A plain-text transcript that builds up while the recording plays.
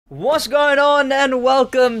What's going on, and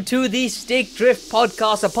welcome to the Stick Drift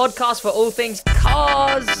Podcast, a podcast for all things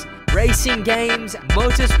cars, racing games,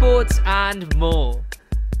 motorsports, and more.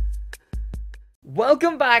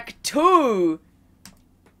 Welcome back to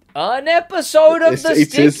an episode of the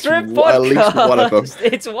Stick Drift Podcast. At least one of them.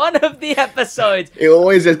 It's one of the episodes. It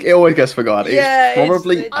always gets forgotten. Yeah, it's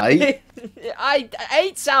probably 8.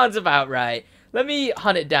 8 sounds about right. Let me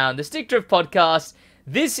hunt it down. The Stick Drift Podcast.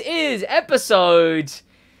 This is episode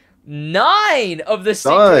 9 of the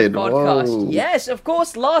Stick Drift Podcast. Whoa. Yes, of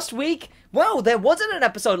course, last week, well, there wasn't an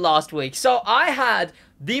episode last week, so I had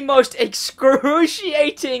the most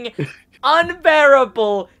excruciating,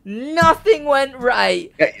 unbearable, nothing went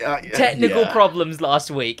right technical problems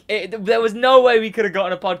last week. There was no way we could have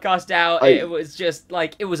gotten a podcast out. It was just,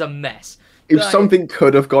 like, it was a mess. If something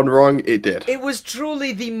could have gone wrong, it did. It was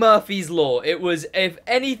truly the Murphy's Law. It was, if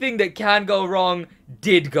anything that can go wrong,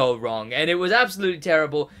 did go wrong. And it was absolutely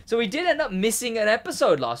terrible. So we did end up missing an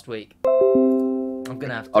episode last week. I'm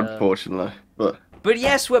gonna have to... Unfortunately. But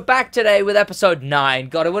yes, we're back today with episode 9.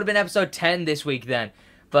 God, it would have been episode 10 this week then.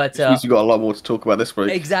 But we've got a lot more to talk about this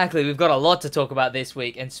week. Exactly, we've got a lot to talk about this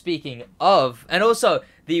week. And speaking of... And also,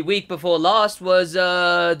 the week before last was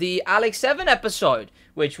the Alex 7 episode,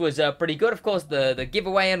 which was pretty good. Of course, the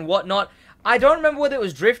giveaway and whatnot. I don't remember whether it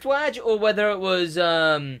was SidWaj or whether it was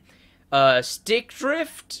Stick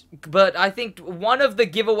Drift, but I think one of the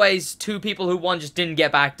giveaways, 2 people who won just didn't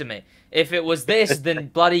get back to me. If it was this, then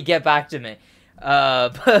bloody get back to me.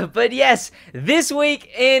 But yes, this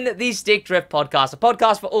week in the Stick Drift Podcast, a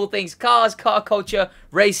podcast for all things cars, car culture,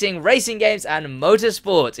 racing games, and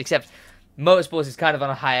motorsports, except... Motorsports is kind of on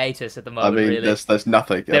a hiatus at the moment. I mean, really. there's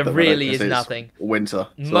nothing. There really is nothing. Winter.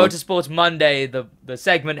 So. Motorsports Monday, the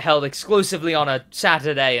segment held exclusively on a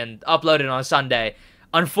Saturday and uploaded on a Sunday,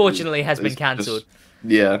 unfortunately has been cancelled.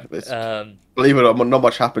 Yeah. Believe it or not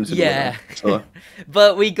much happens in yeah. So.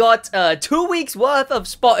 But we got 2 weeks worth of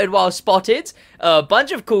Spotted While Spotted, a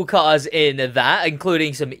bunch of cool cars in that,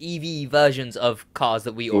 including some EV versions of cars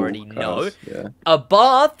that we already know. Yeah. A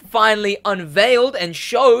Bath finally unveiled and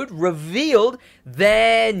revealed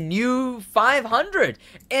their new 500.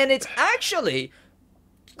 And it's actually,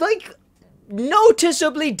 like,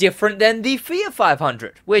 noticeably different than the Fiat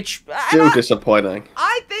 500, which... Still disappointing.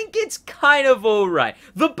 I think it's kind of alright.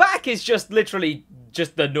 The back is just literally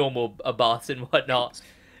just the normal Baths and whatnot.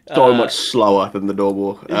 So much slower than the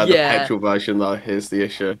normal. The petrol version, though, is the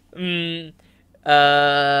issue. The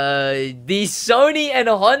Sony and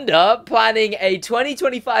Honda planning a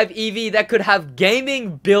 2025 EV that could have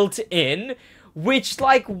gaming built in, which,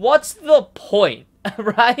 like, what's the point?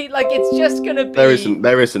 Right? Like, it's just gonna be... There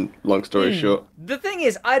isn't, long story short. The thing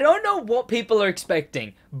is, I don't know what people are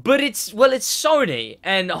expecting, but it's Sony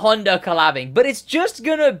and Honda collabing, but it's just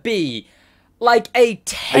gonna be, like, a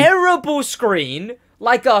terrible screen,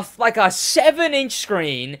 like a 7-inch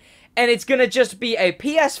screen, and it's gonna just be a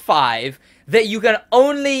PS5 that you can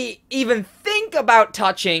only even think about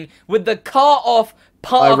touching with the car off,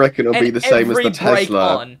 park, I reckon it'll be the same as the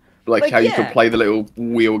Tesla. On. Like how you can play the little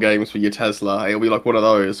wheel games for your Tesla. It'll be like one of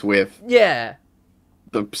those with the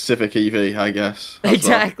Pacific EV, I guess.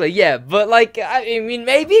 Exactly, yeah. But like, I mean,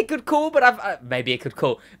 maybe it could be cool, but I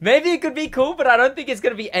don't think it's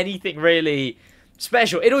gonna be anything really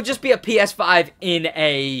special. It'll just be a PS5 in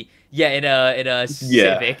a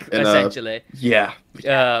Civic, essentially.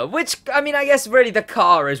 Which, I mean, I guess really the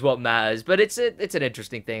car is what matters, but it's an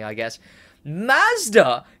interesting thing, I guess.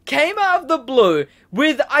 MAZDA came out of the blue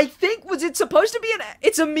with, I think, was it supposed to be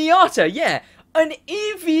it's a Miata, yeah. An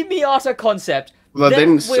EV Miata concept. Well, they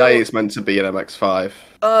didn't say it's meant to be an MX-5.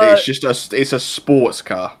 It's just it's a sports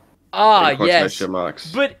car. Yes.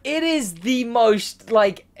 Marks. But it is the most,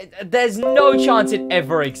 like, there's no chance it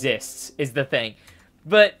ever exists, is the thing.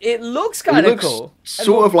 But it looks kind of cool.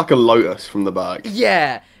 Sort of like a Lotus from the back.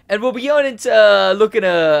 Yeah. And we'll be going into looking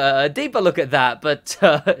a deeper look at that, but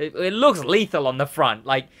it looks lethal on the front.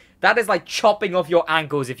 Like, that is like chopping off your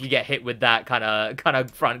ankles if you get hit with that kind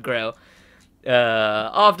of front grille.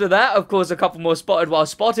 After that, of course, a couple more Spotted While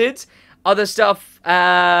Spotted. Other stuff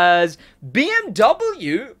as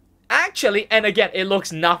BMW actually, and again, it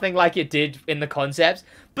looks nothing like it did in the concepts,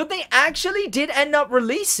 but they actually did end up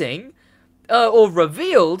releasing or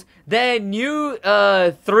revealed their new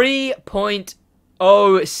 3.0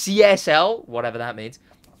 CSL, whatever that means,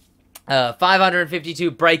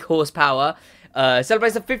 552 brake horsepower,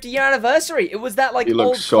 celebrates the 50-year anniversary. It was that, like, it old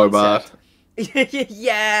looks so concept. bad.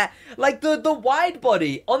 Yeah, like the wide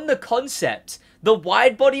body on the concept. The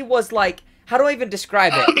wide body was like, how do I even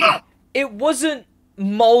describe it? It wasn't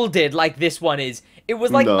molded like this one is. It was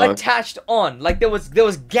like attached on. Like there was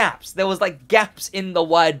gaps. There was like gaps in the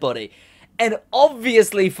wide body. And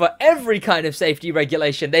obviously for every kind of safety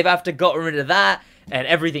regulation, they've have to got rid of that and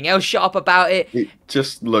everything else sharp about it. It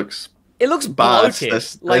just looks... It looks bad. bloated.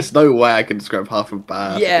 There's no way I can describe half of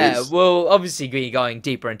bad. Yeah, we'll obviously be going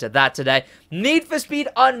deeper into that today. Need for Speed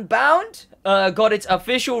Unbound got its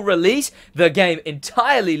official release. The game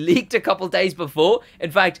entirely leaked a couple days before.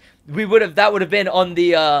 In fact, that would have been on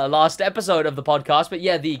the last episode of the podcast. But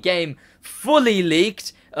yeah, the game fully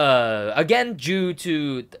leaked. Again, due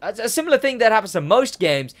to a similar thing that happens to most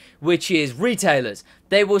games, which is retailers.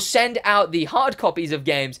 They will send out the hard copies of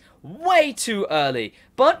games way too early.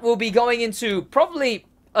 But we'll be going into probably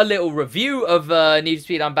a little review of Need for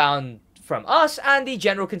Speed Unbound from us and the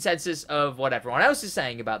general consensus of what everyone else is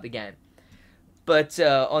saying about the game. But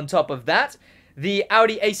on top of that, the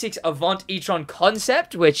Audi A6 Avant e-tron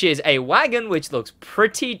concept, which is a wagon, which looks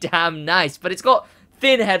pretty damn nice, but it's got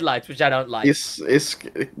thin headlights, which I don't like. Now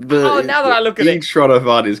that I look at it, e-tron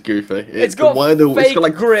Avant is goofy. It's got like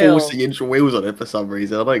grill. 40-inch wheels on it for some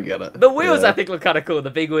reason. I don't get it. The wheels I think look kind of cool,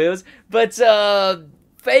 the big wheels, but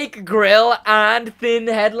fake grill and thin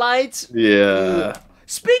headlights. Yeah.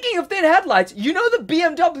 Speaking of thin headlights, you know the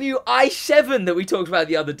BMW i7 that we talked about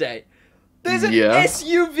the other day? There's an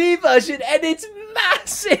SUV version and it's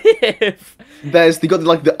massive. They got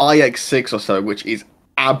like the iX6 or so, which is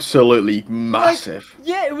absolutely massive. Like,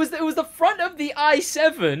 yeah, it was the front of the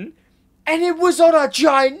i7 and it was on a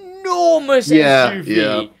ginormous SUV.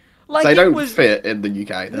 Yeah. Like they don't fit in the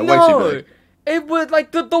UK. They're way too big. It was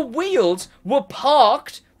like the wheels were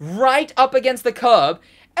parked right up against the curb,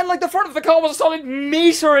 and like the front of the car was a solid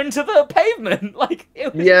meter into the pavement. Like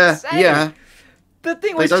it was insane. Yeah. The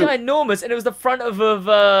thing was ginormous, and it was the front of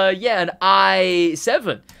an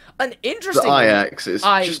i7. An interesting. The iX is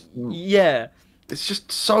just It's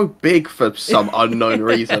just so big for some unknown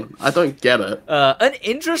reason. I don't get it. An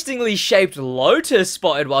interestingly shaped Lotus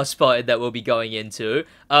spotted that we'll be going into.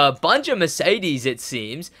 A bunch of Mercedes, it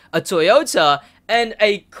seems. A Toyota. And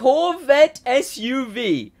a Corvette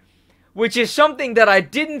SUV. Which is something that I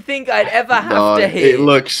didn't think I'd ever have to hit. It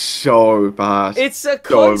looks so bad. It's a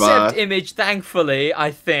concept image, thankfully,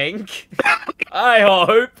 I think. I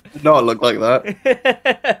hope. Not look like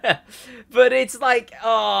that. But it's like,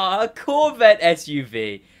 a Corvette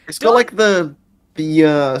SUV. It's got like the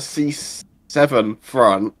C7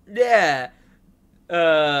 front. Yeah.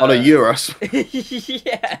 On a Urus.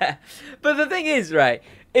 Yeah. But the thing is, right,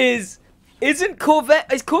 is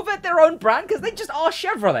Corvette their own brand? Because they just are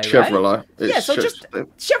Chevrolet, right? Chevrolet.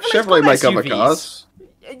 Chevrolet make SUVs. other cars.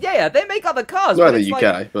 Yeah, they make other cars. Not in the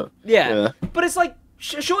UK, but... Yeah. But it's like,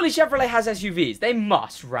 surely Chevrolet has SUVs. They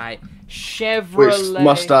must, right? Chevrolet... Which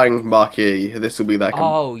Mustang Mach-E, this will be their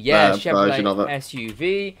Chevrolet version of it.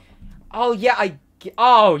 SUV. Oh,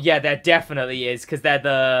 yeah, there definitely is, because they're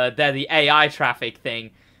the AI traffic thing.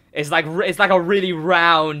 It's like a really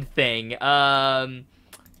round thing.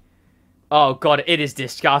 Oh god, it is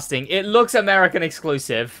disgusting. It looks American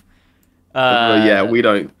exclusive. Yeah, we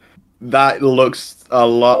don't. That looks a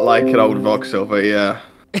lot like an old Vauxhall, but yeah.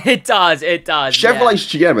 It does. Chevrolet's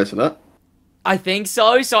GM, isn't it? I think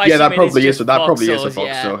so. That probably is. That probably is a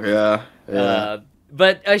Vauxhall. Yeah.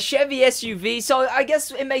 But a Chevy SUV. So I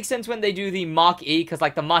guess it makes sense when they do the Mach-E, because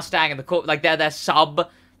like the Mustang and the like they're sub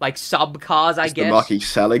cars. I guess. The Mach-E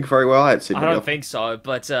selling very well. I don't think so.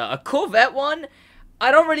 But a Corvette one. I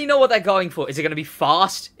don't really know what they're going for. Is it going to be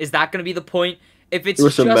fast? Is that going to be the point? If it's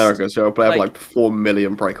just America, so it'll have like 4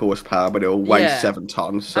 million brake horsepower, but it'll weigh 7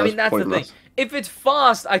 tons. So that's the thing. If it's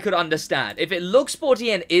fast, I could understand. If it looks sporty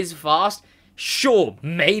and is fast, sure,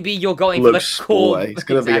 maybe you're going for the Corvette. It's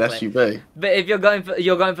going to be an SUV. But if you're going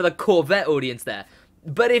for the Corvette audience there.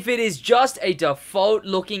 But if it is just a default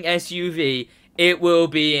looking SUV, it will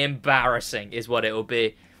be embarrassing, is what it will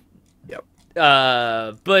be. Yep.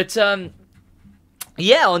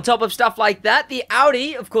 Yeah, on top of stuff like that, the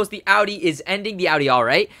Audi, of course, the Audi is ending, the Audi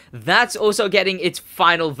R8. That's also getting its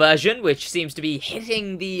final version, which seems to be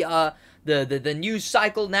hitting the news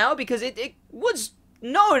cycle now, because it was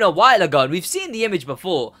known a while ago, and we've seen the image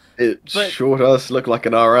before. It sure does look like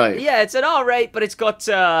an R8. Yeah, it's an R8, but it's got,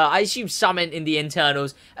 I assume, some in the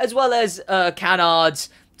internals, as well as canards,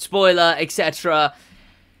 spoiler, etc.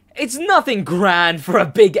 It's nothing grand for a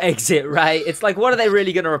big exit, right? It's like, what are they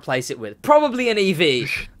really going to replace it with? Probably an EV.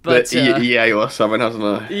 But EA or something, hasn't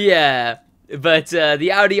it? Yeah. But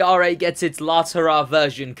the Audi R8 gets its last hurrah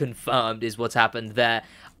version confirmed, is what's happened there.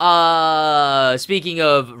 Speaking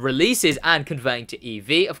of releases and converting to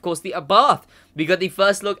EV, of course, the Abarth. We got the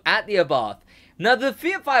first look at the Abarth. Now, the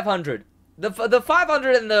Fiat 500, the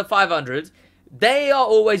 500 and the 500, they are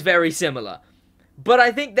always very similar. But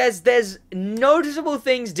I think there's noticeable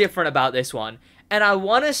things different about this one. And I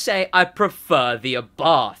want to say I prefer the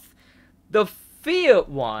Abarth. The Fiat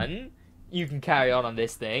one, you can carry on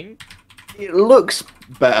this thing. It looks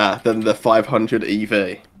better than the 500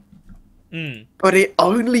 EV. But it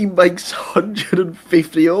only makes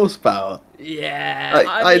 150 horsepower. Yeah.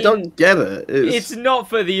 I mean, don't get it. It's not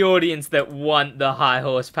for the audience that want the high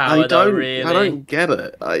horsepower, really. I don't get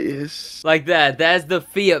it. Like there's the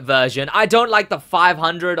Fiat version. I don't like the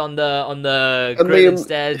 500 on the grid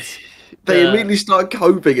instead. They immediately start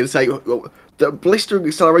coping and say, the blistering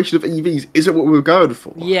acceleration of EVs isn't what we were going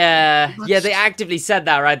for. Yeah, they actively said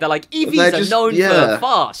that, right? They're like, EVs are known for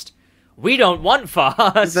fast. We don't want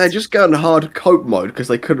fast. They're just going hard cope mode because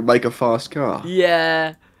they couldn't make a fast car.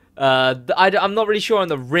 Yeah. I'm not really sure on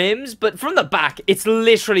the rims, but from the back, it's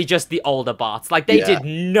literally just the older Abarths. Like, they did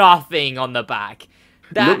nothing on the back.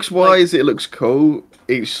 Looks-wise, it looks cool.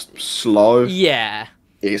 It's slow. Yeah.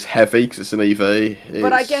 It's heavy because it's an EV.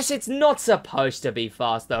 But I guess it's not supposed to be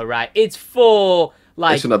fast, though, right? It's for,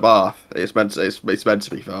 like... It's an Abarth. It's meant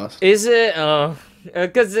to be fast. Is it? Oh...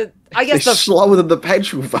 Because I guess it's slower than the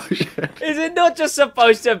petrol version. Is it not just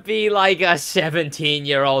supposed to be like a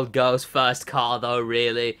 17-year-old girl's first car, though,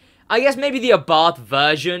 really? I guess maybe the Abarth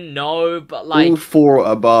version, no, but like... All 4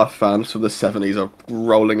 Abarth fans from the 70s are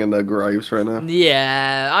rolling in their graves right now.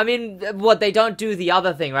 Yeah, I mean, what, they don't do the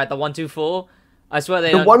other thing, right? The 124? I swear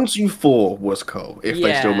they don't... The 124 was cool, if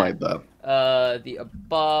they still made that. The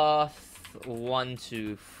Abarth...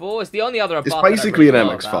 124. It's the only other Abarth. It's basically an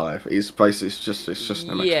MX-5. It's just an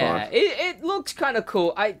MX-5. Yeah, it looks kind of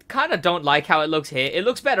cool. I kind of don't like how it looks here. It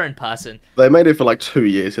looks better in person. They made it for like 2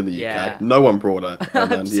 years in the UK. No one brought it. And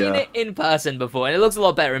then, I've seen it in person before, and it looks a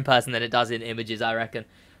lot better in person than it does in images, I reckon.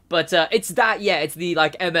 But it's that, it's the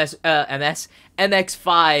like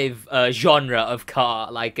MX-5 genre of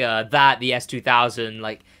car, like that, the S2000,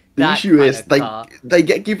 like. The issue is they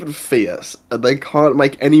get given Fiats and they can't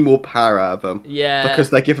make any more power out of them. Yeah. Because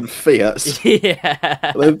they're given Fiats.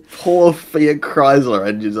 Yeah. The poor Fiat Chrysler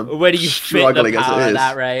engines are Where do you struggling fit the power as it is.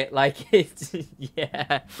 That right? Like it's the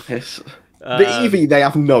EV they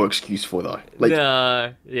have no excuse for though. Like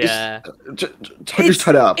no, yeah. Just turn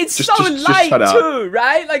it up. It's so light too,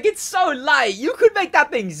 right? Like it's so light. You could make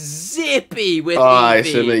that thing zippy with EV.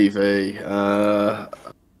 It's an EV.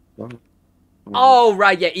 Oh,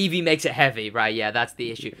 right, yeah, EV makes it heavy, right, yeah, that's the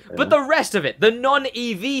issue. Yeah. But the rest of it, the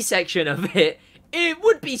non-EV section of it, it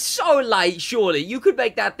would be so light, surely. You could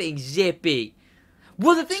make that thing zippy.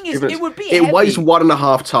 Well, the thing is, it would be heavy. It weighs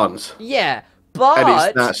 1.5 tons. Yeah, but... And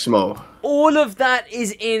it's that small. All of that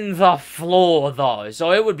is in the floor, though,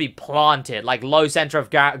 so it would be planted, like low center of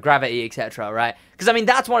gravity, etc., right? Because, I mean,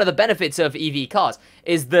 that's one of the benefits of EV cars,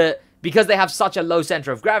 is that because they have such a low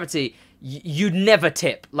center of gravity... You'd never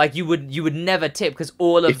tip. Like, you would never tip, because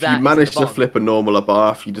all of that If you manage to flip a normal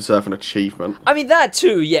Abarth, you deserve an achievement. I mean, that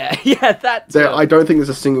too, yeah. Yeah, that too. I don't think there's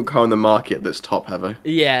a single car in the market that's top-heavy.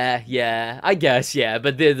 Yeah, I guess, yeah.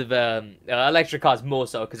 But the electric cars more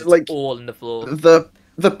so, because it's like, all in the floor. The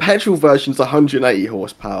petrol version's 180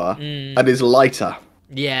 horsepower, and is lighter.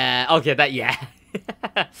 Yeah, okay,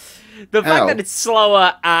 The fact that it's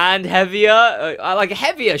slower and heavier, like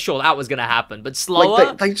heavier, sure, that was gonna happen, but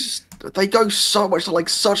slower. Like they go so much, like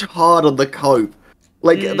such hard on the cope.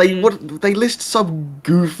 Like they list some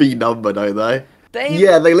goofy number, don't they?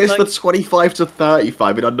 They list the 25 to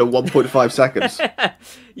 35 in under 1.5 seconds.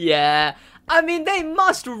 Yeah. I mean, they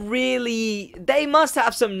must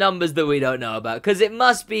have some numbers that we don't know about, because it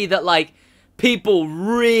must be that, like, people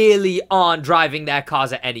really aren't driving their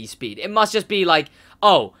cars at any speed. It must just be like,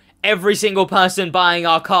 oh, every single person buying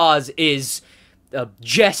our cars is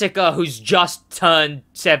Jessica, who's just turned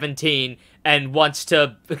 17 and wants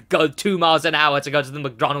to go 2 miles an hour to go to the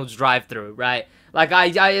McDonald's drive-thru, right? Like,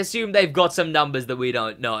 I assume they've got some numbers that we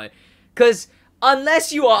don't know. Because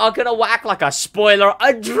unless you are going to whack, like, a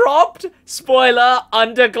dropped spoiler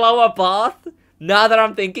underglow Abarth, now that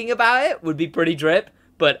I'm thinking about it, would be pretty drip.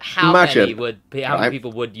 But how many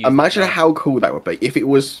people would use Imagine how cool that would be if it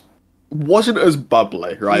wasn't as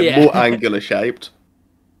bubbly, right? Yeah. More angular shaped.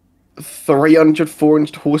 300,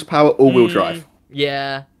 400 horsepower, all-wheel drive.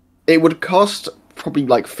 Yeah. It would cost probably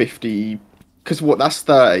like 50, because that's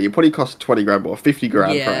 30. It probably cost 20 grand more, 50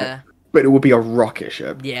 grand for it. But it would be a rocket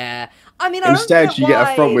ship. Yeah. I mean, Instead, you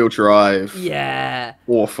get a front-wheel drive. Yeah.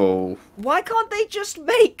 Awful. Why can't they just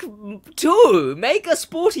make two? Make a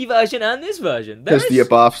sporty version and this version. Because the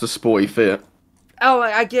Abarth's a sporty Fiat. Oh,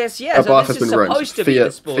 I guess, yeah. Abarth so this is supposed to be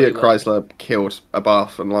the sporty Fiat Chrysler killed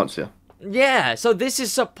Abarth and Lancia. Yeah, so this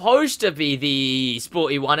is supposed to be the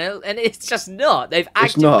sporty one, and it's just not. They've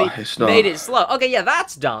actively made it slow. Okay, yeah,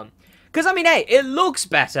 that's dumb. Because, I mean, hey, it looks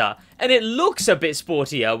better, and it looks a bit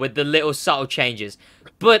sportier with the little subtle changes.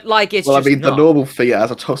 But, like, it's just the normal Fiat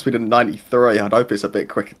has a top speed of 93. I'd hope it's a bit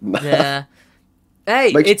quicker than that. Yeah.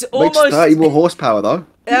 Hey, makes 30 more horsepower, though.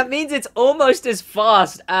 That means it's almost as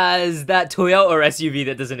fast as that Toyota SUV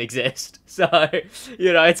that doesn't exist. So,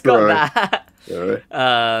 you know, it's got that.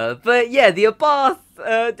 But yeah, the Abarth,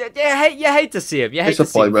 you hate to see him. You hate to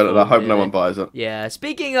see him. Disappointment, and I hope no one buys it. Yeah,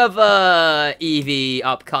 speaking of EV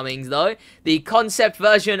upcomings, though, the concept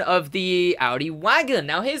version of the Audi wagon.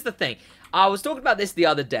 Now, here's the thing. I was talking about this the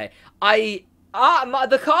other day. The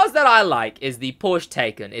cars that I like is the Porsche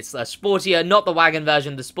Taycan. It's a sportier, not the wagon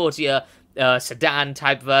version, the sportier sedan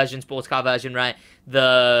type version, sports car version, right?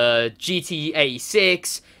 The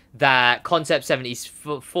GT86, that Concept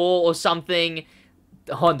 74 or something,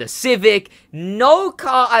 the Honda Civic. No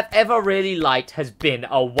car I've ever really liked has been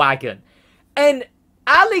a wagon. And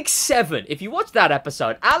Alex 7, if you watch that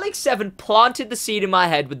episode, Alex 7 planted the seed in my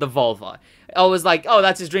head with the Volvo. I was like, oh,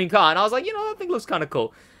 that's his dream car. And I was like, you know, that thing looks kind of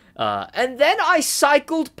cool. And then I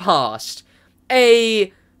cycled past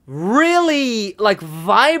a really, like,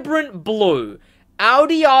 vibrant blue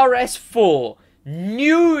Audi RS4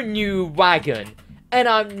 new wagon. And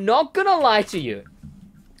I'm not gonna lie to you.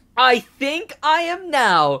 I think I am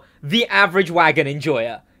now the average wagon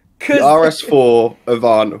enjoyer. The RS4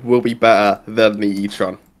 Avant will be better than the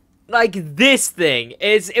e-tron. Like, this thing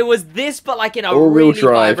it was this, but like in a all-wheel really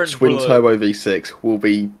drive vibrant twin blue. turbo V6 will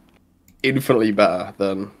be infinitely better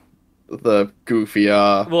than the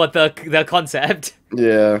goofier. What, the concept?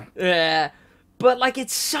 Yeah. Yeah. But, like,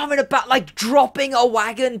 it's something about, like, dropping a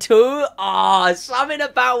wagon, too. Ah, something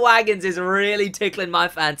about wagons is really tickling my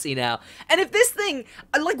fancy now. And if this thing,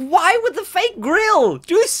 like, why would the fake grille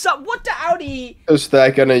do some... What do Audi... Because they're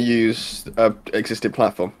going to use an existing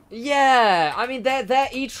platform. Yeah, I mean, their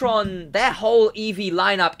e-tron, their whole EV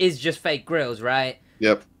lineup is just fake grills, right?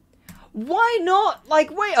 Yep. Why not?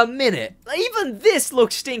 Like, wait a minute. Even this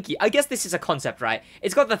looks stinky. I guess this is a concept, right?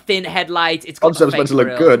 It's got the thin headlights. It's got Concept's the fake meant to look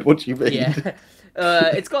grille. good. What do you mean? Yeah.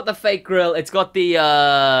 It's got the fake grille. It's got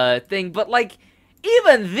the thing. But, like,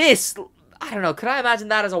 even this... I don't know. Could I imagine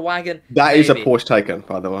that as a wagon? That is a Porsche Taycan,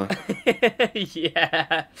 by the way.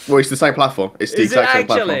 Yeah. Well, it's the same platform. It's the exact same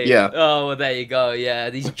platform. Yeah. Oh, well, there you go. Yeah,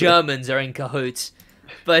 these Germans are in cahoots.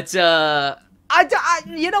 But, you know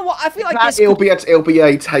what? I feel like this... It'll be a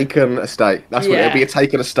Taycan estate. That's what it'll be, a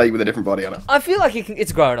Taycan estate with a different body on it. I feel like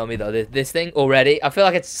it's growing on me, though, this thing, already. I feel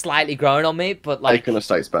like it's slightly growing on me, but, like... Taycan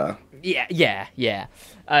estate's better. Yeah.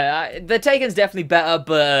 The Taycan's definitely better,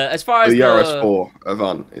 but as far as the RS4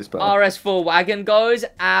 Avant is better. RS4 wagon goes,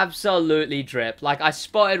 absolutely drip. Like, I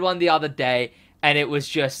spotted one the other day, and it was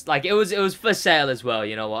just, like, it was for sale as well,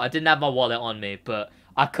 you know what? I didn't have my wallet on me, but...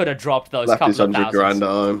 I could have dropped those couple of thousands. Grand at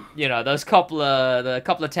home. You know, those couple of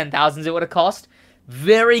 10,000s it would have cost.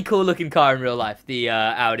 Very cool looking car in real life, the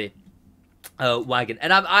Audi wagon.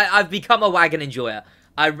 And I've become a wagon enjoyer.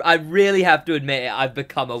 I really have to admit it. I've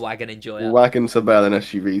become a wagon enjoyer. Wagons are better than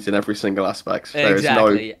SUVs in every single aspect.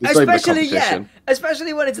 Exactly. Especially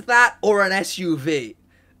especially when it's that or an SUV.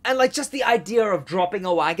 And like just the idea of dropping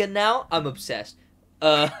a wagon now, I'm obsessed.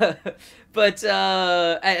 But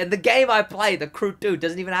and the game I play, the Crew 2,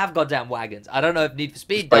 doesn't even have goddamn wagons. I don't know if Need for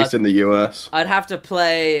Speed does. Based in the US. I'd have to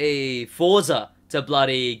play Forza to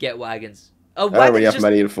bloody get wagons. I don't really have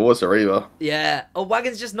many in Forza either. Yeah, a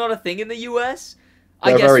wagon's just not a thing in the US.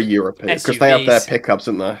 They're very European because they have their pickups,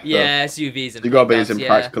 don't they? Yeah, SUVs and you've got to be as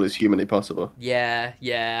impractical as humanly possible. Yeah.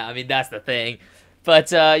 I mean that's the thing.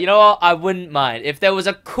 But you know what? I wouldn't mind if there was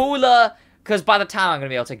a cooler. Because by the time I'm gonna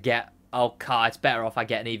be able to get car, it's better off I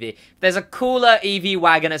get an EV. If there's a cooler EV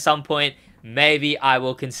wagon at some point, maybe I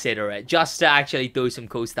will consider it. Just to actually do some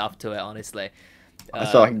cool stuff to it, honestly.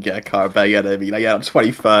 So I can get a car back at me. Like, yeah, I'm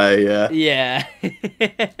 25, yeah.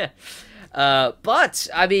 But,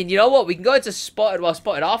 I mean, you know what? We can go into spotted while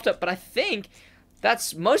spotted after, but I think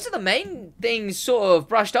that's most of the main things sort of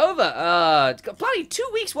brushed over. Got bloody 2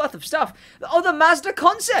 weeks worth of stuff. Oh, the Mazda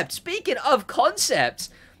concept. Speaking of concepts,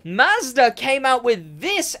 Mazda came out with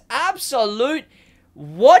this absolute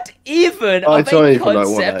what even of a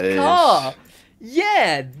concept car.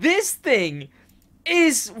 Yeah, this thing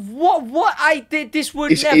is what I did. This would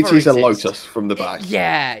never exist. It is a Lotus from the back.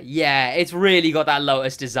 Yeah, it's really got that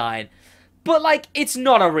Lotus design. But like, it's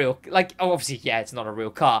not a real, like, obviously, yeah, it's not a real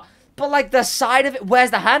car. But like, the side of it, where's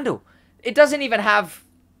the handle? It doesn't even have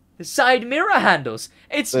the side mirror handles.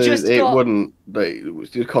 It's just it wouldn't.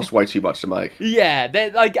 It costs way too much to make.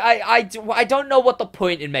 Yeah, like I don't know what the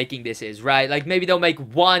point in making this is, right? Like maybe they'll make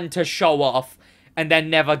one to show off, and they're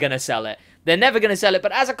never gonna sell it. They're never gonna sell it.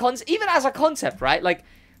 But as a even as a concept, right? Like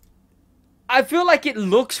I feel like it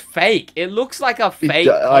looks fake. It looks like a fake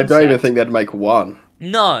I don't even concept. think they'd make one.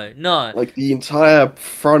 No, no. Like, the entire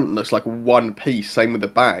front looks like one piece, same with the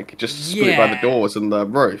back, just split by the Yeah. doors and the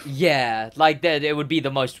roof. Yeah, like it would be the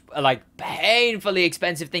most like painfully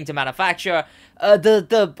expensive thing to manufacture. I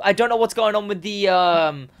don't know what's going on with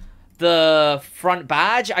the front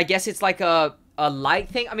badge. I guess it's like a light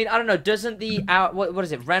thing. I mean, I don't know. Doesn't the what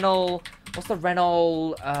is it? Renault? What's the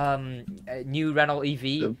Renault new Renault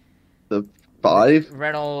EV? The 5?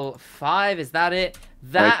 Renault 5, is that it?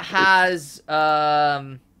 That Like, has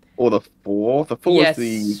or the 4? The 4 yes,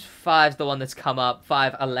 is the... 5's the one that's come up,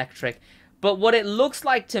 5 electric. But what it looks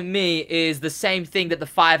like to me is the same thing that the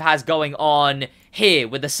 5 has going on here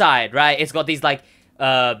with the side, right? It's got these like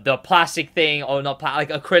the plastic thing, or not like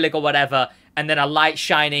acrylic or whatever, and then a light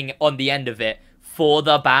shining on the end of it for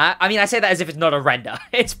the back. I mean, I say that as if it's not a render.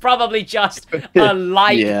 It's probably just a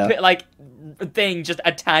light like thing just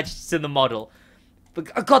attached to the model.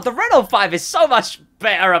 But God, the Renault 5 is so much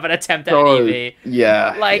better of an attempt at an EV.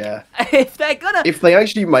 Yeah, like yeah. if they're gonna, if they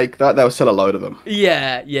actually make that, they'll sell a load of them.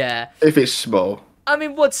 yeah, yeah. If it's small. I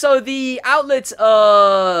mean, what? So the outlets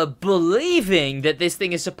are believing that this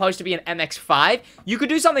thing is supposed to be an MX-5. You could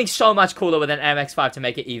do something so much cooler with an MX-5 to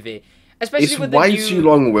make it EV. Especially It's with the way new, too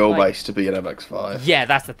long wheelbase like, to be an MX-5. yeah,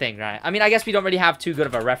 that's the thing, right? I mean, I guess we don't really have too good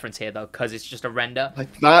of a reference here, though, because it's just a render.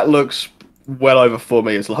 Like, that looks well over 4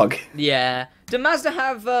 meters long. Yeah. Do Mazda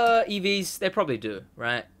have EVs? They probably do,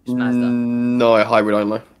 right? Just Mazda. No, hybrid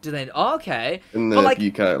only. Do they? Oh, okay. In the But, like,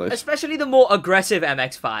 UK at least. especially the more aggressive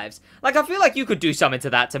MX-5s. Like, I feel like you could do something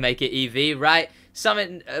to that to make it EV, right?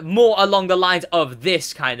 Something more along the lines of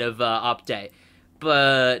this kind of update.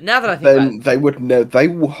 But now that I think Then they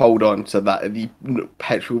will hold on to that, the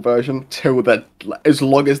petrol version, till that, as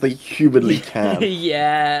long as they humanly can.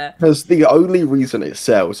 yeah. Because the only reason it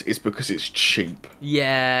sells is because it's cheap.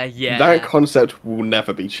 Yeah, yeah. That concept will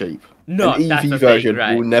never be cheap. No, An that's EV the version thing,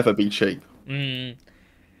 right? will never be cheap. Mm.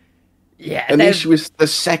 Yeah, And the issue is, the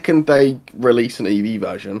second they release an EV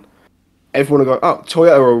version, everyone will go, oh,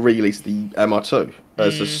 Toyota will release the MR2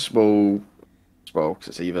 as a small, because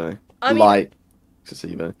it's EV, I mean, light, because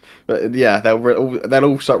it's EV. But yeah, they'll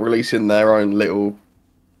all start releasing their own little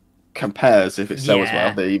compares if it sells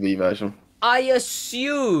well, the EV version. I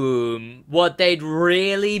assume what they'd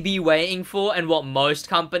really be waiting for, and what most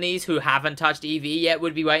companies who haven't touched EV yet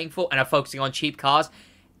would be waiting for, and are focusing on cheap cars,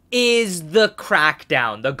 is the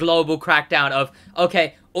crackdown, the global crackdown of,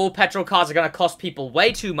 okay, all petrol cars are going to cost people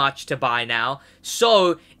way too much to buy now,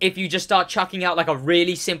 so if you just start chucking out like a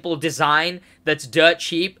really simple design that's dirt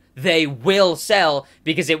cheap, they will sell,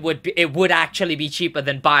 because it would actually be cheaper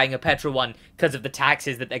than buying a petrol one because of the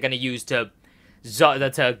taxes that they're going to use to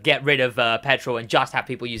get rid of petrol and just have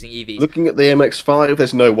people using EVs. Looking at the MX-5,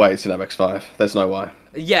 there's no way it's an MX-5. There's no way.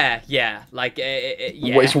 Yeah, like yeah.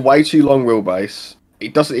 It's way too long wheelbase.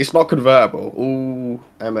 It's not convertible. All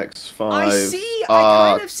MX-5.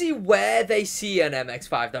 I kind of see where they see an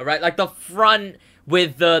MX-5 though, right? Like the front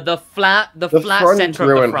with the flat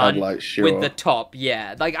center of the front headlights, sure. with the top.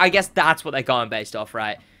 Yeah, like I guess that's what they're going based off,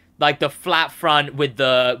 right? Like the flat front with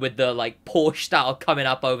the like Porsche style coming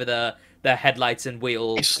up over the headlights and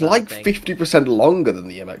wheels. It's like 50% longer than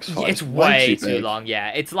the MX-5. It's way too long. Yeah,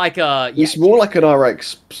 it's like a. Yeah, it's more like an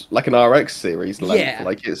RX series length. Yeah.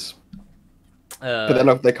 Like it's. But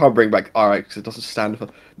then they can't bring back RX. It doesn't stand for.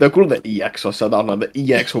 They'll call it the EX or something. I don't know, the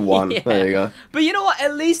EX1. Yeah. There you go. But you know what?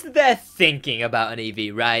 At least they're thinking about an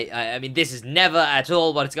EV, right? I mean, this is never at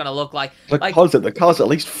all what it's gonna look like. The car's at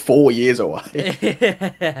least 4 years away.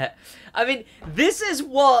 I mean, this is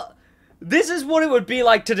what it would be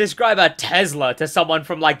like to describe a Tesla to someone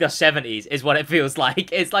from like the 70s. Is what it feels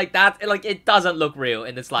like. It's like that. Like it doesn't look real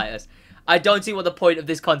in the slightest. I don't see what the point of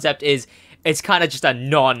this concept is. It's kind of just a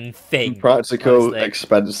non-thing. Practical, honestly.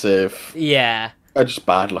 Expensive. Yeah. And just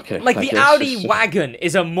bad looking. Like the Audi wagon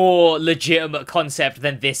is a more legitimate concept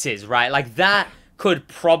than this is, right? Like that could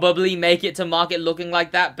probably make it to market looking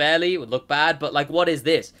like that. Barely. It would look bad. But like, what is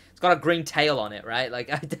this? It's got a green tail on it, right? Like,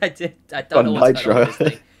 I don't know what's going on with this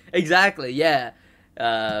thing. Exactly, yeah.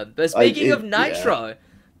 But speaking of Nitro, yeah.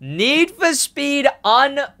 Need for Speed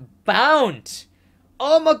Unbound.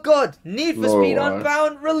 Oh my god, Need for Speed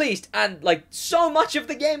Unbound released, and like so much of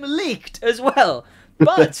the game leaked as well.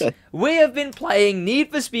 But we have been playing Need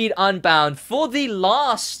for Speed Unbound for the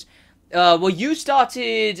last, well, you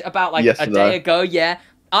started about like a day ago, yeah.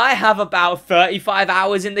 I have about 35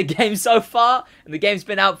 hours in the game so far, and the game's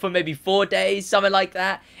been out for maybe 4 days, something like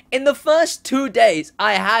that. In the first 2 days,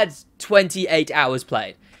 I had 28 hours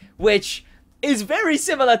played, which is very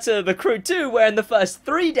similar to The Crew 2, where in the first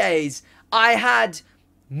 3 days, I had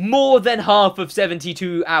more than half of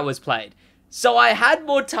 72 hours played. So I had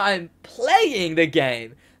more time playing the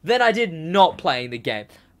game than I did not playing the game.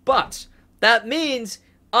 But that means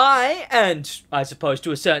I, and I suppose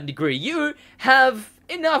to a certain degree you, have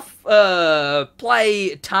enough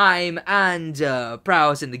play time and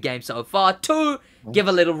prowess in the game so far to give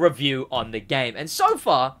a little review on the game. And so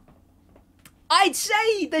far, I'd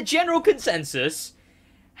say the general consensus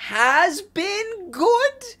has been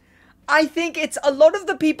good. I think it's a lot of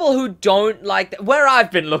the people who don't like, where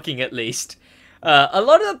I've been looking at least, a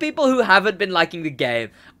lot of the people who haven't been liking the game,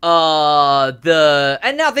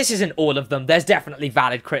 and now this isn't all of them, there's definitely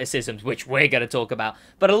valid criticisms, which we're going to talk about,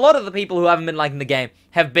 but a lot of the people who haven't been liking the game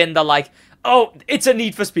have been the like, oh, it's a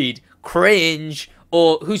Need for Speed, cringe,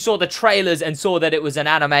 or who saw the trailers and saw that it was an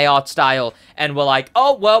anime art style and were like,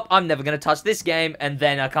 oh, well, I'm never going to touch this game, and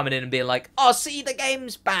then are coming in and being like, oh, see, the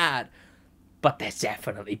game's bad. But there's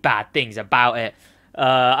definitely bad things about it.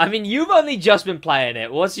 I mean, you've only just been playing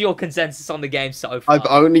it. What's your consensus on the game so far? I've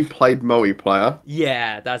only played multiplayer.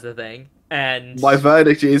 Yeah, that's the thing. And my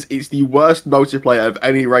verdict is it's the worst multiplayer of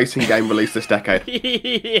any racing game released this decade.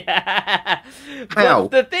 Yeah. How?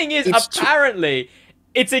 But the thing is, apparently,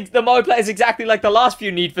 the multiplayer is exactly like the last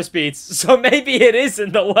few Need for Speeds. So maybe it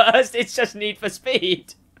isn't the worst. It's just Need for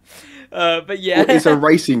Speed. But yeah. Well, it's a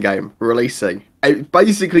racing game releasing.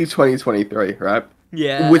 Basically 2023, right?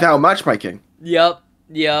 Yeah. Without matchmaking. Yep.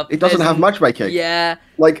 It doesn't have matchmaking. Yeah.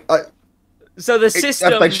 Like, so the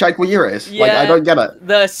system... They check what year it is. Yeah, like, I don't get it.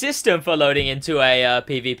 The system for loading into a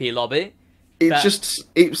PvP lobby...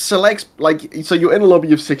 It selects, like, so you're in a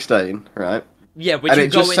lobby of 16, right? Yeah, which you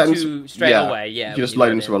go into straight away, yeah. You just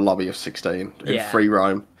load into a lobby of 16 in free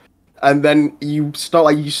roam. And then you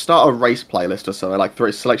start a race playlist or something, like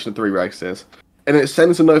a selection of 3 races. And it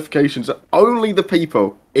sends a notification to only the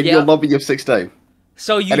people in your lobby of 16.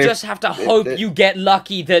 So you just have to hope you get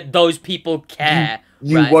lucky that those people care.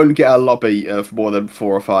 You won't get a lobby of more than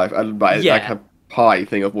 4 or 5, and like a pie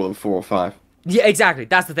thing of more than 4 or 5. Yeah, exactly.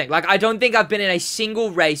 That's the thing. Like, I don't think I've been in a single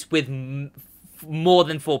race with more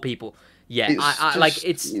than 4 people. Yeah,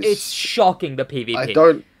 it's shocking, the PvP. I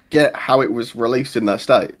don't get how it was released in that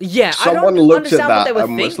state. Yeah, someone looked at that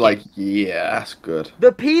and was like, yeah, that's good.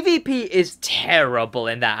 The PvP is terrible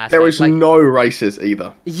in that aspect. There is no races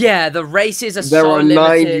either. Yeah, the races are so limited. There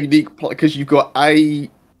are 9 unique, because you've got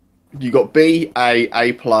B,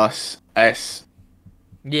 A plus, S.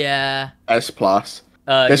 Yeah. S plus.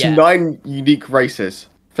 There's 9 unique races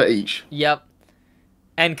for each. Yep.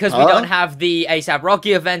 And because we don't have the ASAP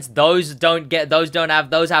Rocky events, those have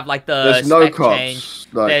like the there's no spec cops. change.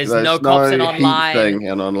 Like, there's no cops in online. Thing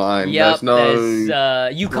in online. Yep, there's no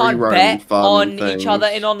you can't bet on each other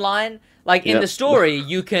in online. Like in the story,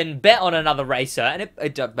 you can bet on another racer, and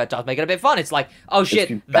it does make it a bit fun. It's like, oh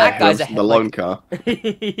shit, that guy's ahead. The loan car.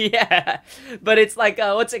 Yeah, but it's like,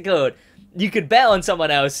 what's it called? You could bet on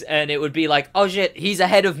someone else, and it would be like, oh shit, he's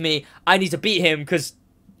ahead of me. I need to beat him because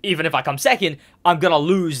even if I come second, I'm gonna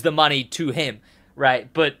lose the money to him,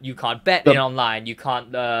 right? But you can't bet in online. You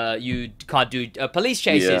can't do police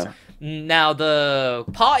chases. Yeah. Now the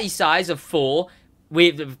party size of 4.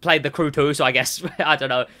 We've played the crew too, so I guess I don't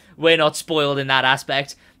know. We're not spoiled in that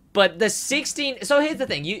aspect. But the 16. So here's the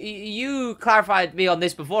thing. You clarified me on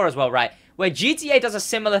this before as well, right? Where GTA does a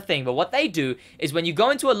similar thing, but what they do is when you go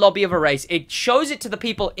into a lobby of a race, it shows it to the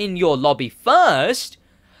people in your lobby first.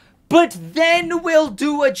 But then we'll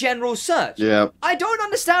do a general search. Yeah. I don't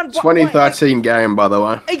understand what... 2013 game, by the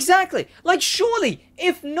way. Exactly. Like, surely,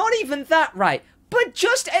 if not even that, right, but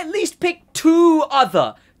just at least pick 2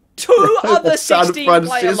 other 16-player San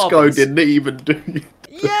Francisco lobbies. didn't even do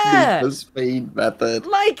the speed method.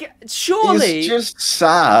 Like, surely... It's just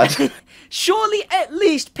sad. Surely at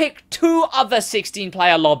least pick 2 other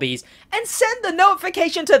 16-player lobbies and send the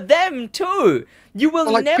notification to them, too. You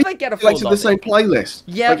will never get a full lobby. The same playlist.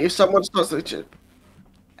 Yeah. Like, if someone starts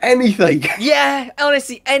anything. Yeah,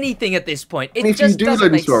 honestly, anything at this point. It if just you do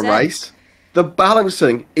doesn't go into a make race, sense. the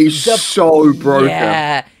balancing is so broken.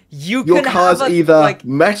 Yeah. Your car's either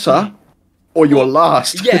meta or you're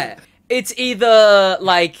last. Yeah. It's either,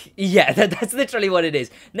 like, yeah, that's literally what it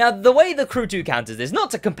is. Now, the way the Crew 2 counters this,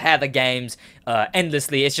 not to compare the games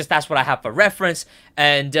endlessly, it's just that's what I have for reference.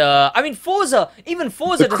 And, I mean, even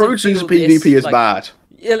Forza the Crew 2's PvP is bad.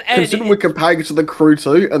 Considering we're comparing it to the Crew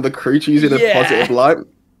 2 and the Crew 2's in a positive light,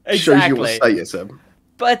 shows you what state it's in.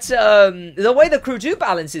 But the way the Crew 2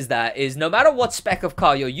 balances that is no matter what spec of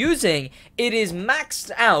car you're using, it is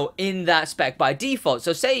maxed out in that spec by default.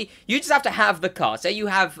 So say you just have to have the car. Say you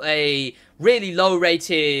have a really low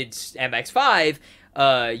rated MX-5,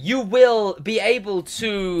 you will be able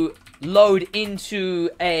to load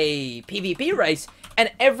into a PvP race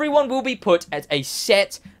and everyone will be put at a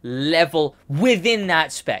set level within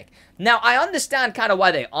that spec. Now, I understand kind of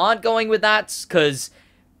why they aren't going with that, because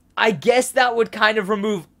I guess that would kind of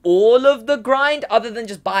remove all of the grind, other than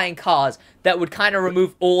just buying cars. That would kind of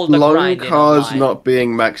remove all the grind. Long cars not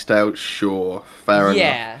being maxed out, sure, fair enough.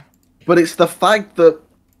 Yeah. But it's the fact that,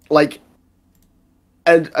 like,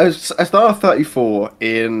 and a star 34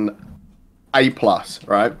 in A+,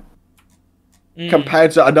 right? Compared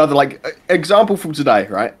to another, like, example from today,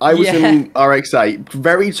 right? I was in RX-8,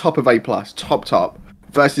 very top of A+, top,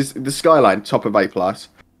 versus the Skyline, top of A+.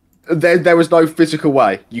 There was no physical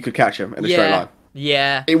way you could catch him in a straight line.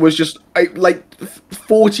 Yeah. It was just, like,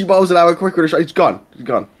 40 miles an hour quicker in a straight. It's gone.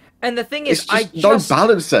 And the thing is, it's just no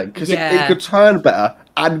balancing, because it could turn better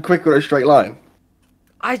and quicker in a straight line.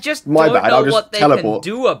 I just don't know what they can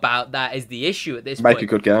do about that is the issue at this point. Make a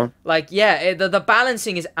good game. Like, yeah, the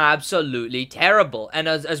balancing is absolutely terrible, and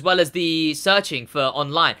as well as the searching for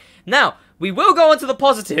online. Now, we will go on to the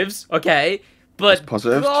positives, okay? But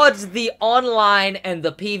God, the online and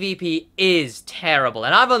the PvP is terrible,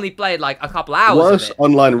 and I've only played like a couple hours Worst of it.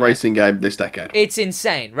 Online racing game this decade. It's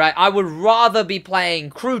insane, right? I would rather be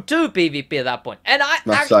playing Crew 2 PvP at that point, and I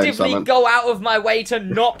actively go out of my way to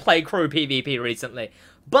not play Crew PvP recently.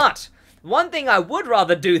 But one thing I would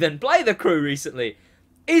rather do than play the Crew recently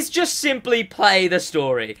is just simply play the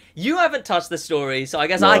story. You haven't touched the story, so I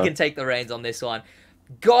guess I can take the reins on this one.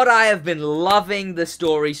 God, I have been loving the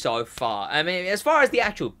story so far. I mean, as far as the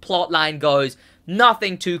actual plotline goes,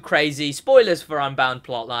 nothing too crazy. Spoilers for Unbound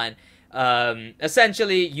plotline.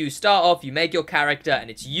 Essentially, you start off, you make your character, and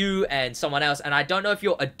it's you and someone else. And I don't know if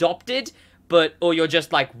you're adopted, or you're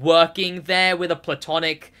just, like, working there with a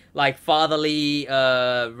platonic, like, fatherly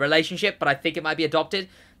relationship, but I think it might be adopted.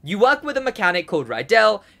 You work with a mechanic called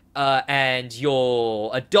Rydell, and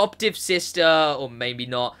your adoptive sister, or maybe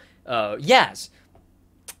not, Yaz.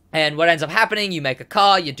 And what ends up happening, you make a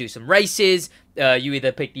car, you do some races, you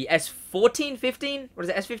either pick the S14, 15? What is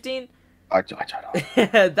it, S15? I don't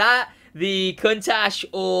know. That, the Countach,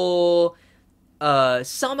 or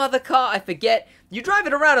some other car, I forget. You drive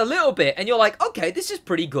it around a little bit, and you're like, okay, this is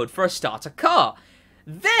pretty good for a starter car.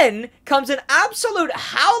 Then comes an absolute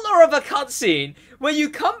howler of a cutscene where you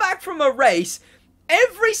come back from a race,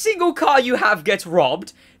 every single car you have gets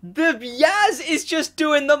robbed, the Yaz is just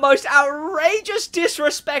doing the most outrageous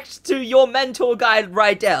disrespect to your mentor guide,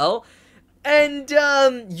 Rydell, and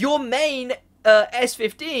your main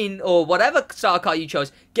S15, or whatever star car you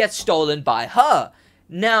chose, gets stolen by her.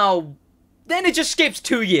 Now, then it just skips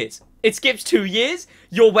 2 years. It skips 2 years,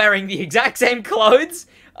 you're wearing the exact same clothes,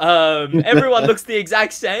 everyone looks the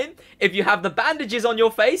exact same. If you have the bandages on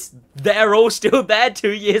your face, they're all still there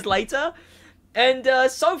 2 years later. And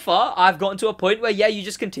so far, I've gotten to a point where, yeah, you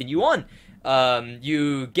just continue on.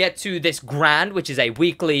 You get to this Grand, which is a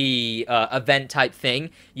weekly event type thing.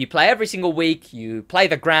 You play every single week. You play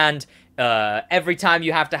the Grand. Every time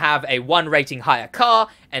you have to have a 1 rating higher car.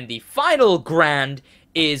 And the final Grand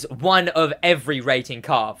is one of every rating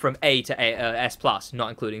car from A to S+, not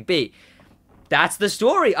including B. That's the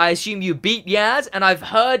story. I assume you beat Yaz, and I've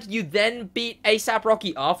heard you then beat A$AP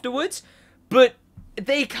Rocky afterwards. But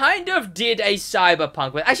they kind of did a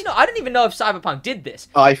Cyberpunk. Actually, no, I don't even know if Cyberpunk did this.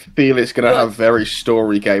 I feel it's going to have very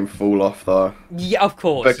story game fall off, though. Yeah, of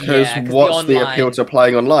course. Because what's the appeal to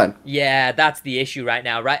playing online? Yeah, that's the issue right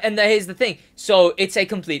now, right? And here's the thing. So, it's a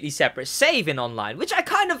completely separate save in online, which I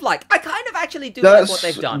kind of like. I kind of actually do like what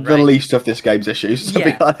they've done, right? That's the least of this game's issues, to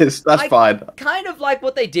be honest. That's fine. Kind of like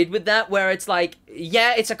what they did with that, where it's like,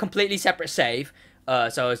 yeah, it's a completely separate save.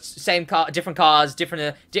 So it's same car, different cars,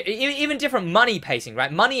 different, even different money pacing, right?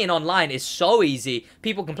 Money in online is so easy.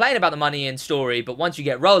 People complain about the money in story, but once you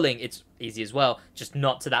get rolling, it's easy as well, just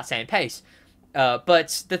not to that same pace.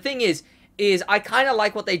 But the thing is I kind of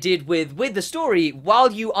like what they did with the story.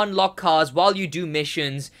 While you unlock cars, while you do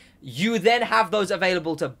missions, you then have those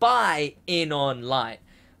available to buy in online.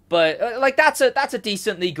 But like that's a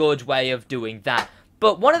decently good way of doing that.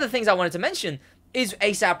 But one of the things I wanted to mention is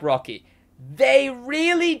A$AP Rocky. They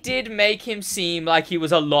really did make him seem like he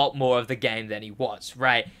was a lot more of the game than he was,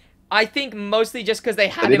 right? I think mostly just because they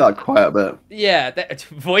had him... They did that quite a bit. Yeah,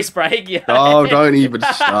 voice break, yeah. Oh, don't even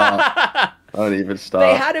start. Don't even start.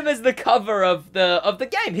 They had him as the cover of the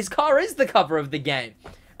game. His car is the cover of the game.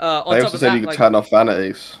 They also said you could turn off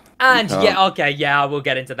vanities. And yeah, okay, yeah, we'll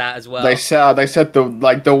get into that as well. They said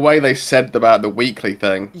the way they said about the weekly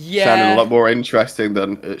thing sounded a lot more interesting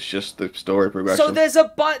than it's just the story progression. So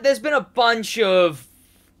there's been a bunch of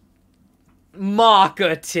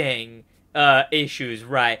marketing issues,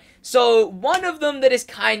 right? So one of them that is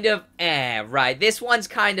kind of right. This one's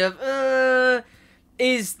kind of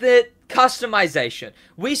is that customization.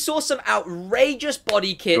 We saw some outrageous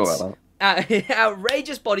body kits.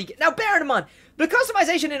 Outrageous body kit. Now, bear in mind, the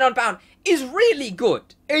customization in Unbound is really good.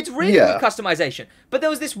 It's really good customization. But there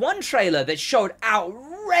was this one trailer that showed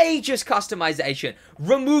outrageous customization.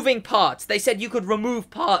 Removing parts. They said you could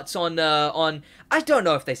remove parts on I don't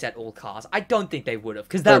know if they said all cars. I don't think they would have,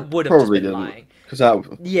 because that would have just been lying. Because that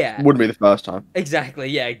wouldn't be the first time. Exactly,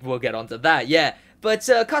 yeah, we'll get onto that, yeah. But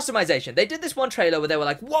customization. They did this one trailer where they were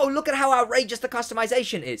like, whoa, look at how outrageous the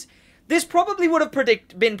customization is. This probably would have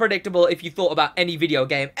been predictable if you thought about any video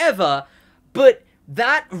game ever, but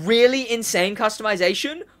that really insane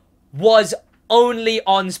customization was only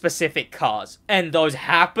on specific cars, and those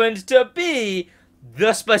happened to be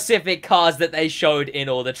the specific cars that they showed in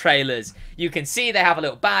all the trailers. You can see they have a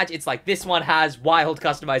little badge. It's like this one has wild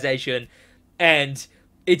customization, and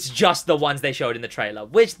it's just the ones they showed in the trailer,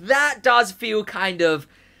 which that does feel kind of...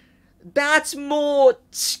 That's more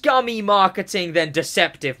scummy marketing than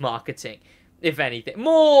deceptive marketing, if anything.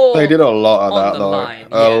 More they did a lot of that, though. Line,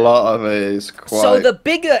 a lot of it is quite... So the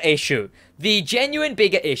bigger issue, the genuine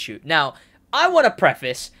bigger issue. Now, I want to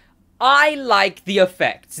preface, I like the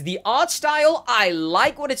effects. The art style, I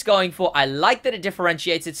like what it's going for. I like that it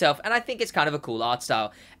differentiates itself, and I think it's kind of a cool art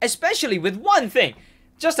style. Especially with one thing.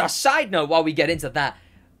 Just a side note while we get into that.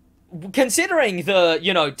 Considering the,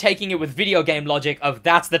 you know, taking it with video game logic of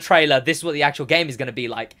that's the trailer, this is what the actual game is going to be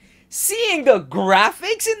like. Seeing the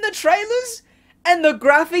graphics in the trailers, and the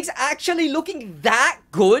graphics actually looking that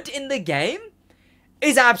good in the game,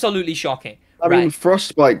 is absolutely shocking. I mean,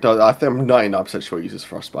 Frostbite does... I think I'm 99% sure it uses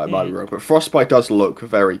Frostbite, might be wrong, but Frostbite does look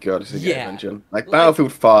very good as a game engine. Like,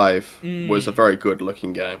 Battlefield 5 was a very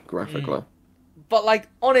good-looking game, graphically. But, like,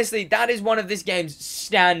 honestly, that is one of this game's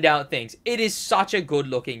standout things. It is such a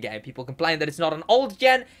good-looking game. People complain that it's not an old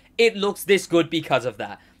gen. It looks this good because of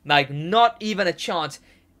that. Like, not even a chance.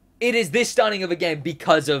 It is this stunning of a game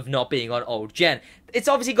because of not being on old gen. It's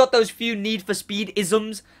obviously got those few Need for Speed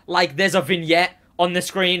isms. Like, there's a vignette on the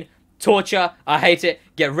screen. Torture. I hate it.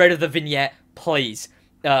 Get rid of the vignette, please.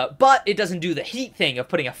 But it doesn't do the heat thing of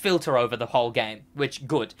putting a filter over the whole game, which,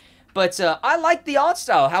 good. But I like the art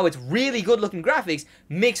style, how it's really good-looking graphics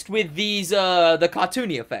mixed with these, the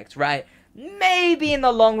cartoony effects, right? Maybe in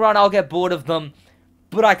the long run I'll get bored of them,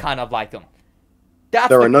 but I kind of like them.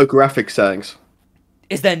 There are no graphic settings.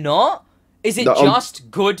 Is there not? Is it just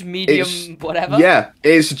good, medium, whatever? Yeah,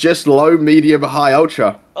 it's just low, medium, high,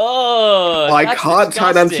 ultra. Oh, I can't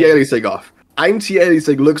turn anti-aliasing off.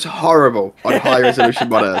 Anti-aliasing looks horrible on high-resolution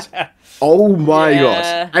monitors. Oh my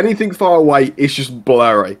gosh. Anything far away is just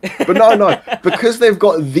blurry. But no, because they've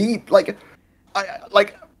got the,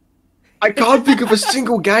 I can't think of a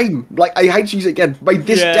single game, like, I hate to use it again, by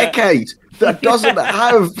this decade that doesn't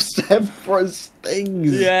have separate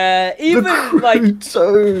things. Yeah, even,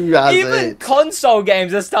 even console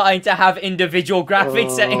games are starting to have individual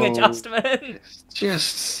graphic setting adjustments.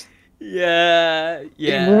 Just... Yeah.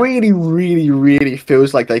 It really, really, really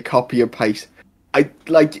feels like they copy and paste.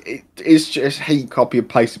 It's just heat copy and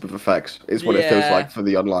pasted with effects, is what it feels like for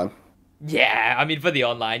the online. Yeah, I mean, for the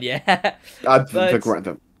online, yeah.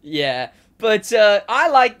 Yeah, but I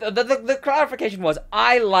like, the clarification was,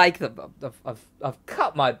 I like I've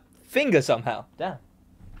cut my finger somehow. Damn.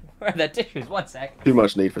 Where are the tissues? 1 sec. Too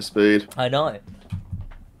much Need for Speed. I know.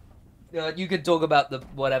 You could talk about the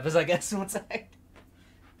whatevers, I guess, 1 sec.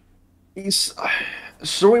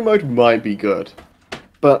 Story mode might be good,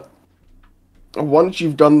 but once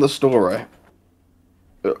you've done the story,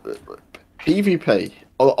 PvP,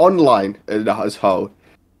 or online as a whole,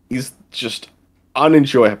 is just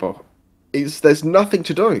unenjoyable. There's nothing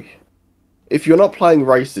to do. If you're not playing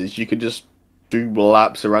races, you can just do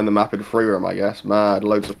laps around the map in free roam, I guess. Mad,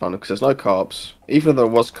 loads of fun, because there's no cops. Even though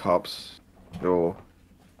there was cops. Sure.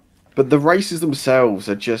 But the races themselves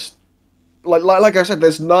are just... Like I said,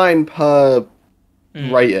 there's 9 per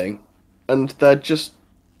rating, and they're just...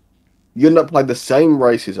 You end up playing the same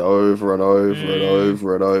races over and over and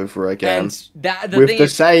over and over again. And with the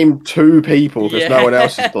same 2 people, because no one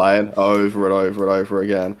else is playing, over and over and over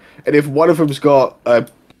again. And if one of them's got a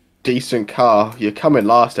decent car, you come in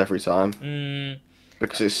last every time.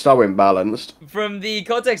 Because it's so imbalanced. From the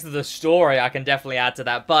context of the story, I can definitely add to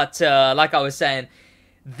that. But, like I was saying,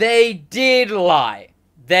 they did lie.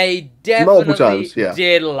 They definitely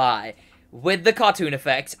did lie with the cartoon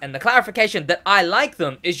effects, and the clarification that I like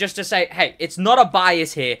them is just to say, hey, it's not a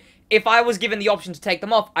bias here. If I was given the option to take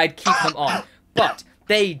them off, I'd keep them on. But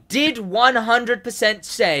they did 100%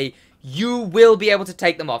 say you will be able to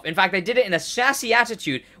take them off. In fact, they did it in a sassy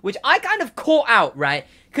attitude, which I kind of caught out, right?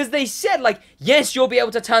 Because they said, like, yes, you'll be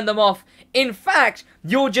able to turn them off In fact,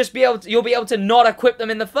 you'll be able to not equip them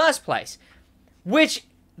in the first place. Which,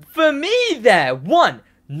 for me there, one,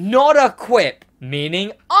 not equip,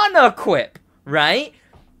 meaning unequip, right?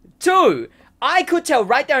 Two, I could tell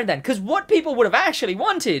right there and then, because what people would have actually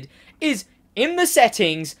wanted is, in the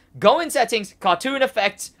settings, go in settings, cartoon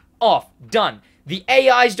effects, off, done. The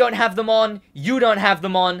AIs don't have them on, you don't have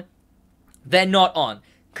them on, they're not on.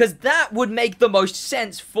 Because that would make the most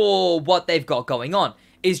sense for what they've got going on,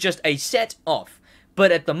 is just a set off.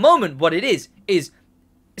 But at the moment, what it is,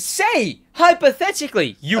 say,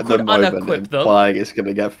 hypothetically, you could unequip them. Implying it's going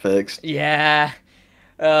to get fixed. Yeah.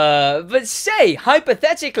 But say,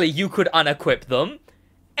 hypothetically, you could unequip them.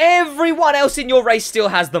 Everyone else in your race still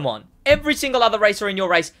has them on. Every single other racer in your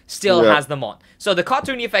race still has them on. So the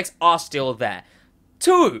cartoony effects are still there.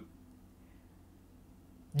 Two,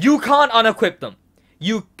 you can't unequip them.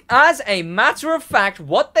 You, as a matter of fact,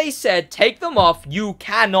 what they said, take them off, you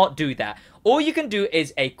cannot do that. All you can do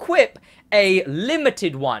is equip a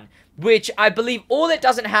limited one, which I believe all it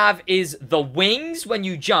doesn't have is the wings when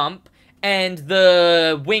you jump and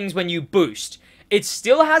the wings when you boost. It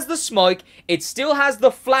still has the smoke, it still has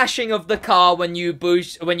the flashing of the car when you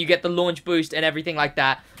boost, when you get the launch boost and everything like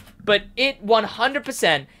that. But it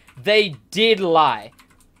 100%, they did lie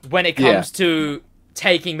when it comes to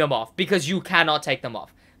taking them off, because you cannot take them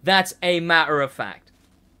off. That's a matter of fact.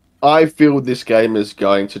 I feel this game is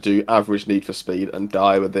going to do average Need for Speed and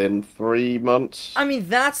die within 3 months. I mean,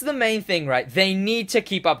 that's the main thing, right? They need to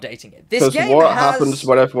keep updating it. This game what happens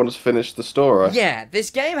when everyone's finished the story? Yeah, this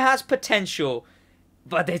game has potential,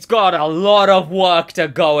 but it's got a lot of work to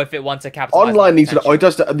go if it wants to capitalize. Online needs the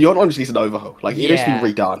online just needs an overhaul. Like, it needs to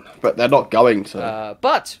be redone, but they're not going to.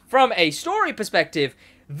 But from a story perspective,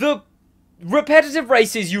 the repetitive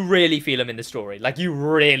races, you really feel them in the story. Like, you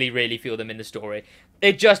really, really feel them in the story.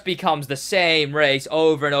 It just becomes the same race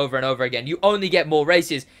over and over and over again. You only get more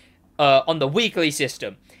races on the weekly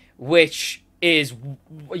system, which is,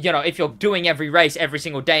 you know, if you're doing every race every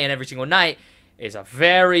single day and every single night, is a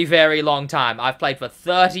very, very long time. I've played for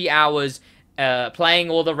 30 hours, playing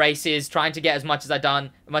all the races, trying to get as much as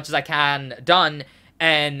I can done,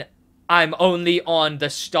 and I'm only on the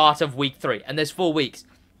start of week 3, and there's 4 weeks.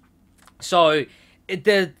 So,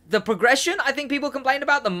 the progression, I think people complain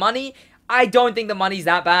about. The money, I don't think the money's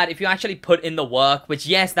that bad. If you actually put in the work, which,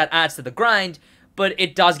 yes, that adds to the grind, but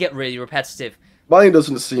it does get really repetitive. Money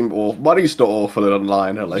doesn't seem awful. Money's not awful in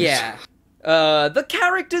online, at least. Yeah. The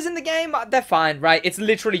characters in the game, they're fine, right? It's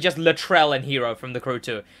literally just Latrell and Hero from The Crew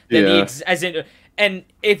 2. They're and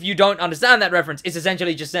if you don't understand that reference, it's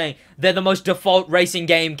essentially just saying they're the most default racing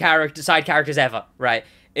game side characters ever, right?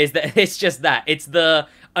 It's just that. It's the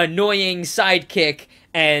annoying sidekick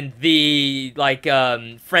and the, like,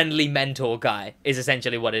 friendly mentor guy is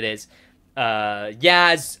essentially what it is.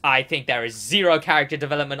 Yaz, I think there is 0 character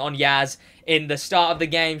development on Yaz. In the start of the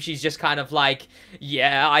game, she's just kind of like,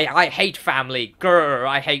 yeah, I hate family. Grr,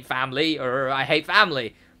 I hate family. I hate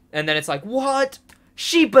family. And then it's like, what?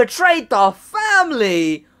 She betrayed the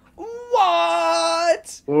family?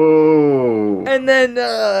 What? Ooh. And then,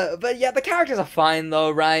 but yeah, the characters are fine though,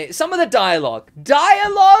 right? Some of the dialogue,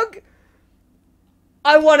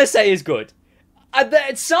 I want to say is good.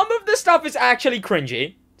 Some of the stuff is actually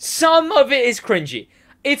cringy. Some of it is cringy.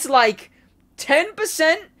 It's like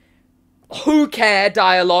 10% who care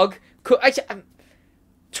dialogue.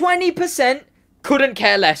 20% couldn't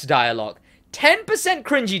care less dialogue. 10%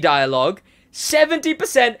 cringy dialogue.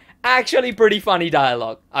 70% actually pretty funny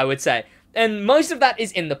dialogue, I would say. And most of that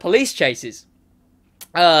is in the police chases.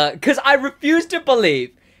 Because I refuse to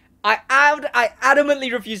believe, I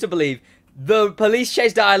adamantly refuse to believe the police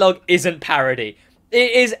chase dialogue isn't parody.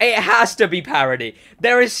 It has to be parody.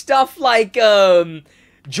 There is stuff like,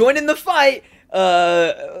 join in the fight,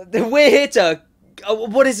 we're here to,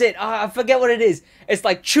 what is it? I forget what it is. It's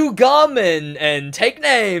like chew gum and take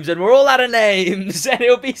names, and we're all out of names, and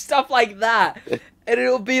it'll be stuff like that. And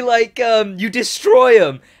it'll be like, you destroy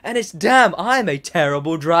them, and it's, damn, I'm a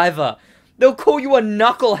terrible driver. They'll call you a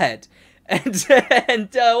knucklehead, and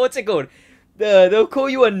what's it called? They'll call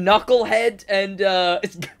you a knucklehead,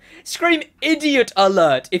 and, scream idiot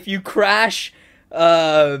alert if you crash.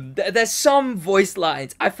 There's some voice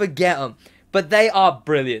lines, I forget them, but they are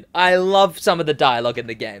brilliant. I love some of the dialogue in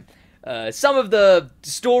the game. Some of the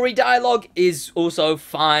story dialogue is also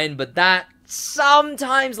fine, but that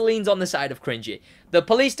sometimes leans on the side of cringy. The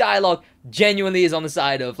police dialogue genuinely is on the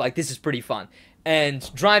side of, like, this is pretty fun.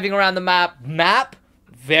 And driving around the map,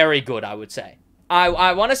 very good, I would say.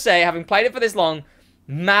 I want to say, having played it for this long,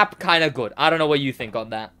 map kind of good. I don't know what you think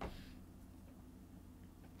on that.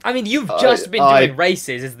 I mean, you've just been doing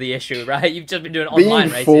races is the issue, right? You've just been doing online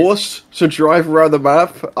races. Being forced to drive around the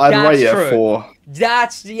map, I'd rate it a 4.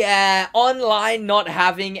 That's, yeah, online not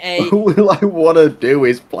having a... All I want to do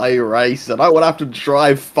is play race, and I would have to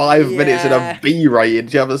drive 5 minutes in a B rated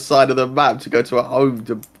to the other side of the map to go to a home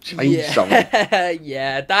to change something.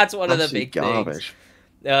 Yeah, that's one of the big things.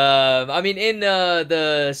 I mean, in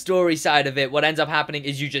the story side of it, what ends up happening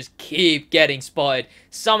is you just keep getting spotted.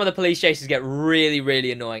 Some of the police chases get really,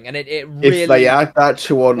 really annoying, and it really... If they add that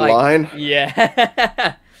to online... Like,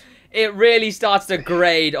 yeah. It really starts to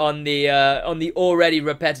grade on the already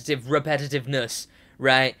repetitiveness,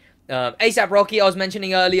 right? A$AP Rocky, I was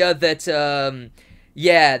mentioning earlier that,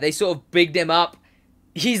 yeah, they sort of bigged him up.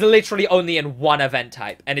 He's literally only in one event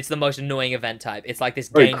type, and it's the most annoying event type. It's like this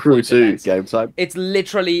game Crew 2 game type. It's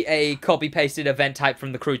literally a copy-pasted event type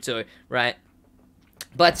from the Crew 2, right?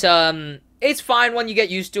 But, it's fine when you get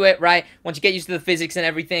used to it, right? Once you get used to the physics and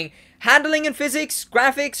everything. Handling and physics,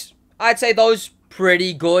 graphics, I'd say those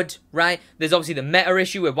pretty good, right? There's obviously the meta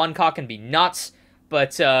issue where one car can be nuts, but,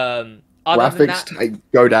 graphics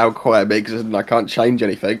go down quite a bit because I can't change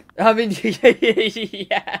anything. I mean,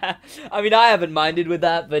 yeah. I mean, I haven't minded with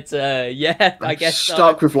that, but yeah, I guess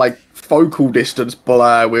stuck with like focal distance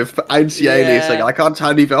blur with anti-aliasing. I can't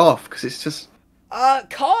turn it off because it's just.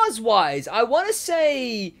 Cars-wise, I want to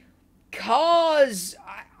say cars.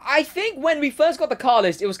 I think when we first got the car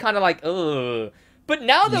list, it was kind of like, ugh. But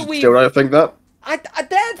now that we still don't think that.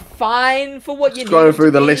 They're fine for what you need. Going through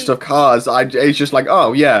the list of cars, it's just like,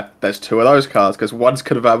 oh yeah, there's 2 of those cars because one's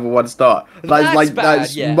convertible, one's not.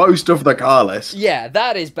 That's most of the car list. Yeah,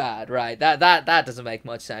 that is bad, right? That doesn't make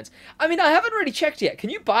much sense. I mean, I haven't really checked yet. Can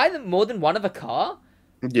you buy them more than one of a car?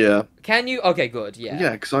 Yeah. Can you? Okay, good. Yeah.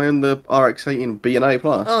 Yeah, because I own the RX-18 B&A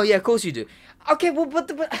Plus. Oh yeah, of course you do. Okay, well,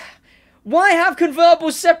 but why have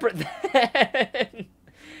convertibles separate then?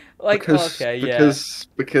 Like, because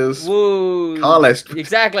Woo. Car list.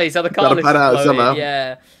 Exactly, so the car list is loaded,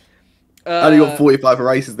 yeah. Only got 45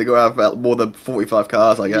 races, they go have more than 45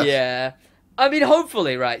 cars, I guess. Yeah. I mean,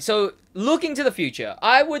 hopefully, right? So, looking to the future,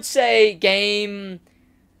 I would say game...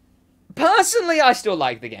 Personally, I still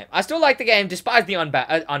like the game. I still like the game despite the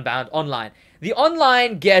Unbound online. The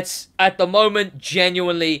online gets, at the moment,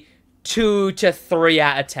 genuinely 2 to 3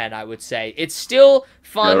 out of 10, I would say. It's still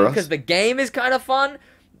fun because the game is kind of fun.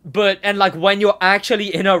 But, and like, when you're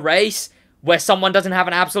actually in a race where someone doesn't have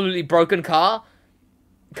an absolutely broken car,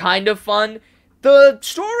 kind of fun. The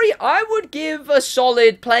story, I would give a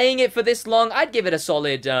solid, playing it for this long, I'd give it a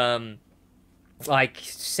solid, like,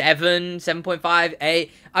 7, 7.5,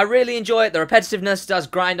 8. I really enjoy it. The repetitiveness does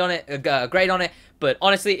great on it. But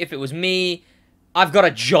honestly, if it was me, I've got a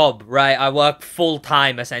job, right? I work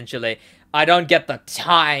full-time, essentially. I don't get the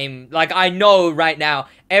time. Like, I know right now,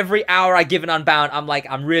 every hour I give an Unbound, I'm like,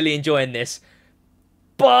 I'm really enjoying this.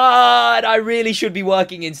 But I really should be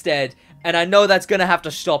working instead. And I know that's going to have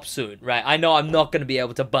to stop soon, right? I know I'm not going to be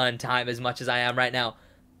able to burn time as much as I am right now.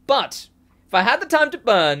 But, if I had the time to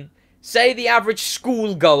burn, say the average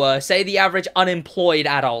schoolgoer, say the average unemployed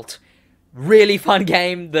adult, really fun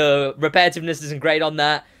game. The repetitiveness isn't great on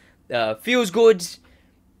that. Feels good.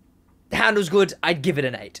 Handles good. I'd give it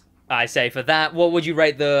an 8. I say for that. What would you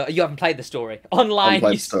rate the... You haven't played the story. Online,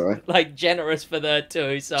 you like generous for the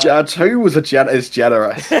 2, so... 2 was is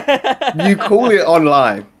generous. You call it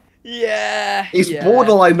online. Yeah. It's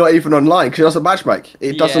borderline not even online because it doesn't matchmake.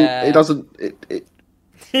 It doesn't...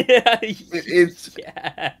 It's...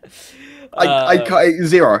 Yeah. I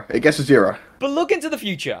 0. It gets a 0. But look into the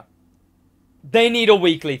future. They need a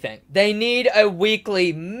weekly thing. They need a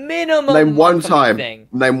weekly minimum. Name one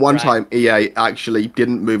time EA actually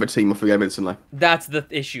didn't move a team off the game instantly. That's the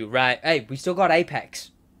issue, right? Hey, we still got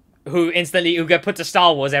Apex, who get put to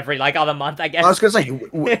Star Wars every like other month, I guess. I was gonna say,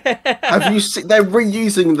 have you seen? They're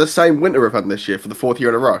reusing the same winter event this year for the 4th year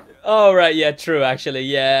in a row. Oh right, yeah, true. Actually,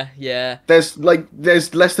 yeah. There's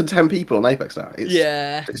less than 10 people on Apex now.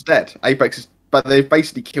 It's dead. But they've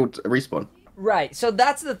basically killed Respawn. Right, so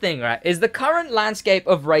that's the thing, right, is the current landscape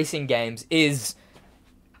of racing games is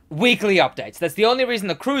weekly updates. That's the only reason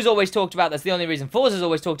the Crew's always talked about, that's the only reason Forza's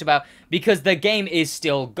always talked about, because the game is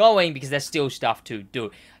still going, because there's still stuff to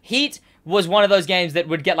do. Heat was one of those games that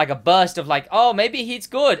would get like a burst of like, oh, maybe Heat's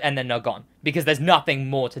good, and then they're gone, because there's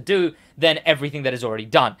nothing more to do than everything that is already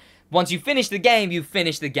done. Once you finish the game, you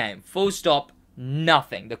finish the game. Full stop.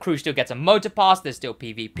 Nothing. The Crew still gets a motor pass. There's still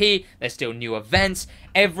PvP. There's still new events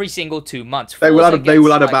every single 2 months. They will add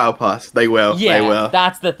a battle pass. They will. Yeah, they will.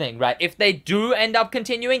 That's the thing, right? If they do end up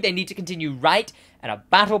continuing, they need to continue right, and a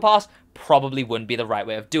battle pass probably wouldn't be the right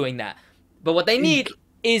way of doing that. But what they need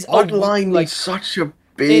is online needs such a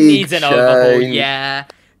big It needs an overhaul. Yeah.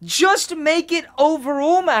 Just make it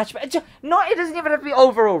overall match. No, it doesn't even have to be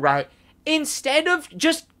overall, right? Instead of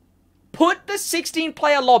just put the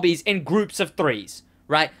 16-player lobbies in groups of 3s,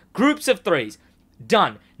 right? Groups of 3s.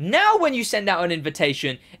 Done. Now when you send out an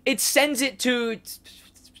invitation, it sends it to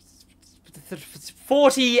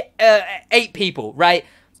 48 people, right?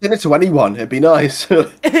 Send it to anyone, it'd be nice.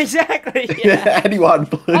 Exactly, yeah. Anyone.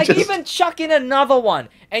 Like, even chuck in another one,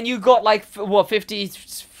 and you got, like, what,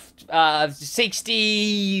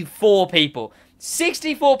 64 people.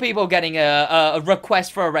 64 people getting a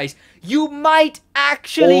request for a race. You might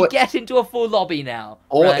actually get into a full lobby now.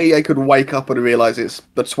 Or right? EA could wake up and realise it's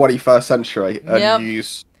the 21st century and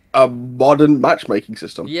use a modern matchmaking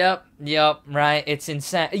system. Yep, right. It's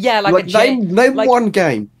insane. Yeah, like name one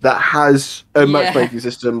game that has a matchmaking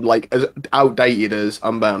system like as outdated as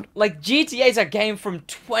Unbound. Like GTA is a game from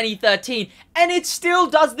 2013, and it still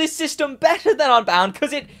does this system better than Unbound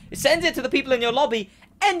because it sends it to the people in your lobby,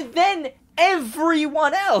 and then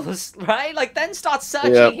everyone else, right? Like then start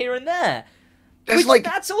searching here and there. It's like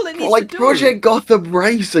that's all it needs like to do. Project Gotham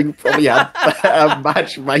Racing probably had better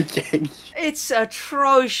matchmaking. It's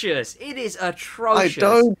atrocious. It is atrocious. I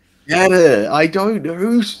don't get it. I don't. That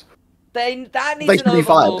needs they should an be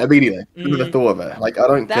overhaul. fired immediately. With the thought of it, like I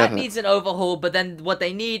don't get it. That needs an overhaul. But then what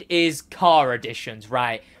they need is car editions,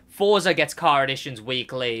 right? Forza gets car editions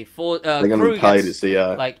weekly. They're gonna be paid. It's the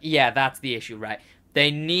that's the issue, right? They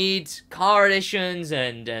need car editions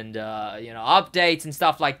and updates and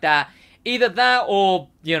stuff like that. Either that or,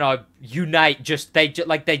 Unite they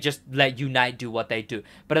just let Unite do what they do.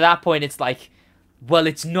 But at that point, it's like, well,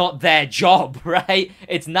 it's not their job, right?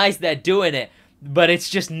 It's nice they're doing it, but it's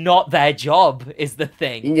just not their job, is the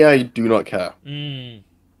thing. EA do not care.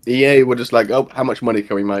 EA were just like, oh, how much money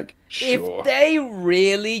can we make? Sure. If they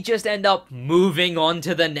really just end up moving on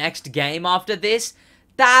to the next game after this,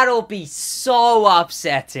 that'll be so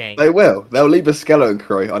upsetting. They will. They'll leave a skeleton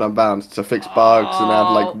crew on Unbound to fix bugs and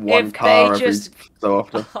add like one car every so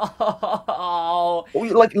often.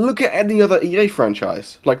 Like, look at any other EA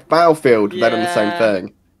franchise. Like Battlefield, they're doing the same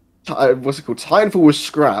thing. What's it called? Titanfall was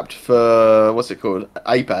scrapped for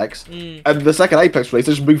Apex, and the second Apex release,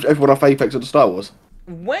 they just moved everyone off Apex into Star Wars.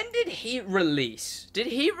 When did Heat release? Did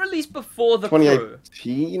Heat release before the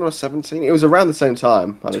 2018 or 17? It was around the same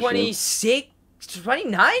time.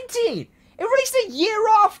 2019. It released a year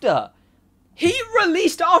after. He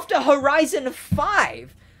released after Horizon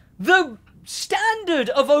 5. The standard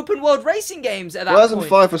of open world racing games at that Horizon point.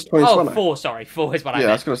 5 was 2020. Oh, 4, sorry. 4 is what I meant. Yeah,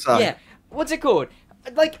 I was going to say. Yeah. What's it called?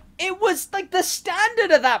 Like, it was, like, the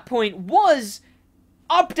standard at that point was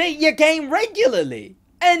update your game regularly.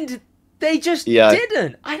 And they just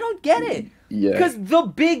didn't. I don't get it. Yeah. Because the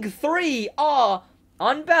big 3 are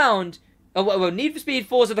Unbound, Need for Speed,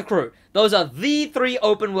 Forza The Crew. Those are the 3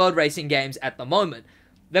 open world racing games at the moment.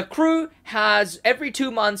 The Crew has, every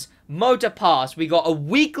 2 months, Motor Pass. We got a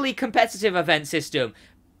weekly competitive event system.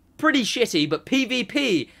 Pretty shitty, but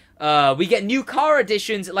PvP. We get new car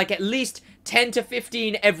editions, like at least 10 to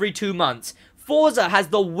 15 every 2 months. Forza has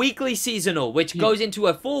the weekly seasonal, which goes into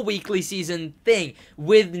a full weekly season thing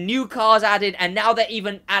with new cars added, and now they're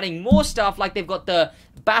even adding more stuff. Like they've got the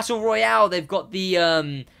Battle Royale, they've got the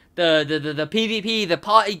PvP, the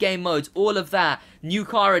party game modes, all of that. New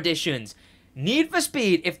car editions. Need for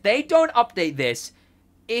Speed, if they don't update this,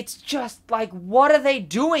 it's just like, what are they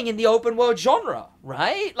doing in the open world genre,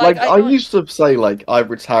 right? Like I used to say, like,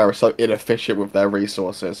 Ivory Tower are so inefficient with their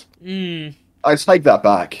resources. I take that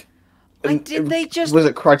back. Like, did they just... Was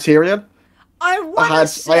it Criterion? I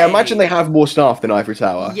imagine they have more staff than Ivory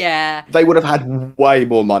Tower. Yeah. They would have had way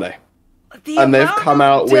more money. And they've come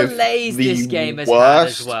out with the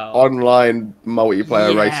worst online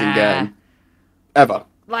multiplayer racing game ever.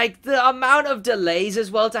 Like, the amount of delays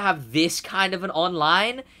as well to have this kind of an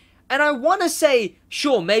online. And I want to say,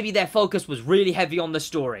 sure, maybe their focus was really heavy on the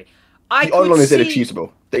story. The online is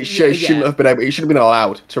inexcusable. They shouldn't have been able. It should have been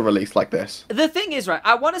allowed to release like this. The thing is, right,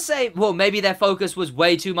 I want to say, well, maybe their focus was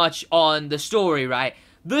way too much on the story, right?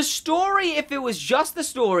 The story, if it was just the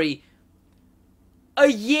story, a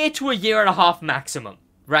year to a year and a half maximum,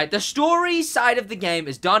 right? The story side of the game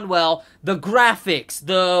is done well. The graphics,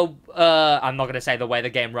 I'm not going to say the way the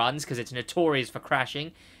game runs, because it's notorious for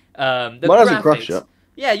crashing. Mine hasn't crashed yet.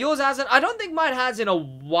 Yeah, yours hasn't. I don't think mine has in a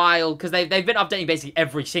while, because they've been updating basically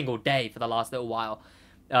every single day for the last little while.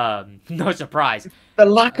 No surprise. The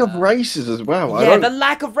lack of races as well. Yeah, the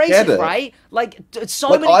lack of races, right? Like, so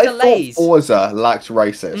many delays. I thought Forza lacked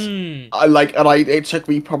races. It took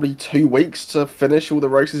me probably 2 weeks to finish all the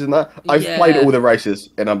races in that. I've played all the races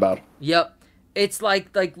in Unbound. Yep. It's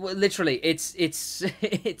literally, it's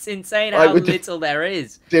it's insane how little there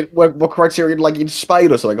is. Were Criterion like in Spain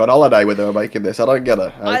or something on holiday when they were making this? I don't get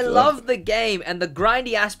it. I love the game and the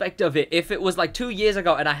grindy aspect of it. If it was like 2 years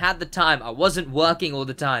ago and I had the time, I wasn't working all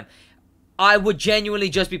the time, I would genuinely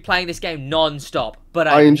just be playing this game non-stop. But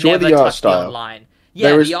I enjoy the art style. Online.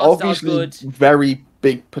 Yeah, there is the art style's obviously very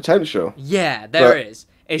big potential. Yeah, there is.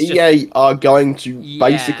 It's EA are going to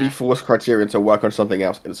basically force Criterion to work on something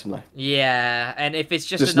else instantly. Yeah, and if it's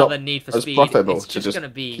just another Need for Speed, it's just going to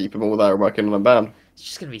be... keep them all there working on Unbound. It's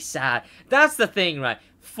just going to be sad. That's the thing, right?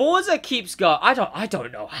 Forza keeps going. I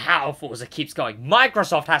don't know how Forza keeps going.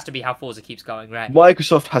 Microsoft has to be how Forza keeps going, right?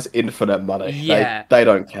 Microsoft has infinite money. Yeah. They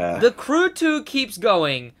don't care. The Crew 2 keeps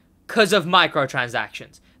going because of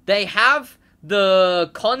microtransactions. They have the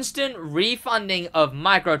constant refunding of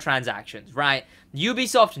microtransactions, right?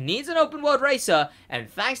 Ubisoft needs an open world racer, and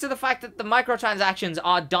thanks to the fact that the microtransactions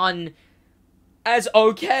are done as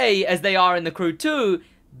okay as they are in the Crew 2,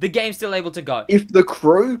 the game's still able to go. If the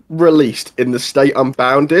Crew released in the state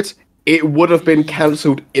Unbounded, it would have been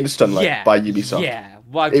cancelled instantly by Ubisoft. Yeah,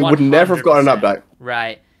 it would never have got an update.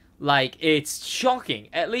 Right. Like, it's shocking.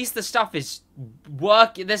 At least the stuff is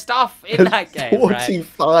the stuff in that game,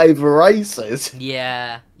 45 races.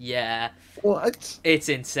 Yeah. What? It's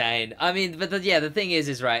insane. I mean, but the thing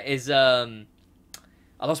is I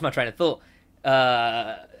lost my train of thought.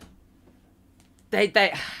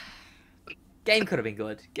 Game could have been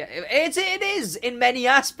good. It is in many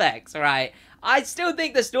aspects, right? I still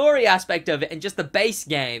think the story aspect of it and just the base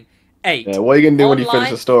game, 8. Yeah, what are you gonna do when you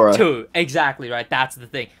finish the story? 2, exactly right. That's the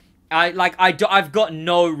thing. I've got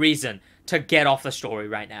no reason to get off the story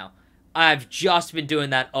right now. I've just been doing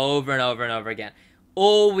that over and over and over again.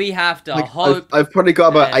 All we have to hope... I've probably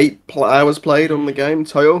got about 8 hours played on the game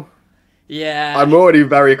total. Yeah. I'm already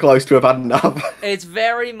very close to have had enough. It's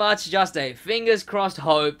very much just a fingers crossed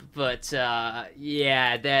hope, but we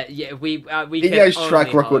EA's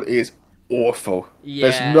track record is awful. Yeah.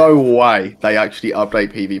 There's no way they actually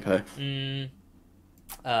update PvP.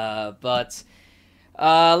 But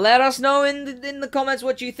let us know in the comments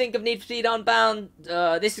what you think of Need for Speed Unbound.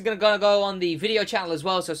 This is gonna go on the video channel as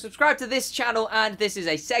well, so subscribe to this channel, and this is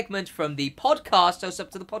a segment from the podcast, so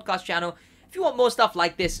sub to the podcast channel if you want more stuff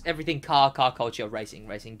like this, everything car culture,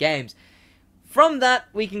 racing games. From that,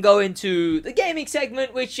 we can go into the gaming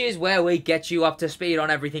segment, which is where we get you up to speed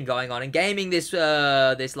on everything going on in gaming this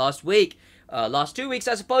last week. Last 2 weeks,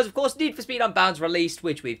 I suppose. Of course, Need for Speed Unbound's released,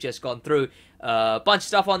 which we've just gone through. A bunch of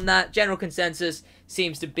stuff on that. General consensus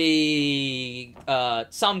seems to be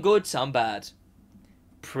some good, some bad.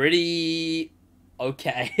 Pretty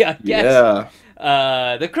okay, I guess.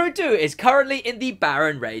 Yeah. The Crew 2 is currently in the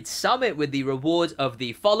Baron Raid Summit with the rewards of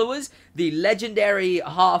the followers, the legendary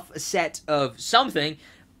half set of something,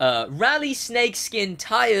 Rally Snake Skin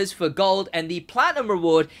tires for gold, and the platinum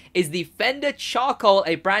reward is the Fender Charcoal,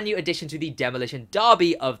 a brand new addition to the Demolition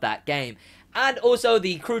Derby of that game. And also,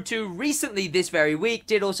 the Crew 2 recently, this very week,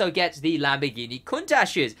 did also get the Lamborghini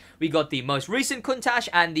Countachs. We got the most recent Countach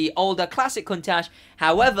and the older classic Countach.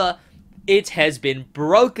 However, it has been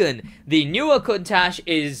broken. The newer Countach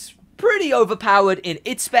is pretty overpowered in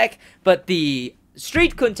its spec, but the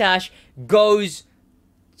Street Countach goes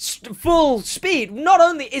full speed. Not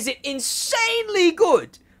only is it insanely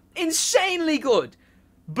good,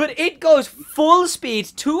 but it goes full speed,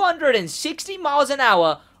 260 miles an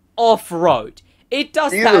hour off-road. It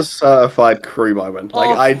does He's that a certified crew moment.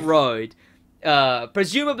 Like, off-road.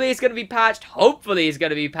 Presumably it's going to be patched. Hopefully it's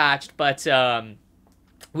going to be patched, but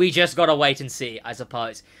we just got to wait and see, I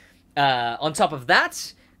suppose. On top of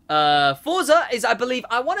that, Forza is, I believe,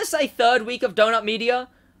 I want to say 3rd week of Donut Media,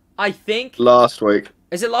 I think. Last week.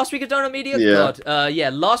 Is it last week of Donut Media? Yeah. God. Yeah,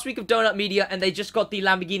 last week of Donut Media, and they just got the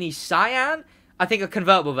Lamborghini Cyan. I think a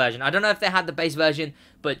convertible version. I don't know if they had the base version,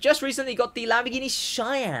 but just recently got the Lamborghini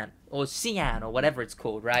Cyan, or Cyan, or whatever it's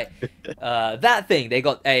called, right? That thing, they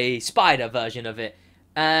got a Spider version of it.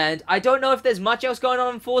 And I don't know if there's much else going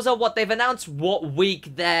on in Forza. What they've announced, what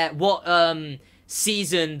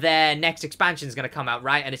season their next expansion is going to come out,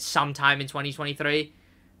 right? And it's sometime in 2023.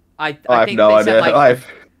 I have think no they idea. said,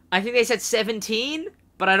 I think they said 17,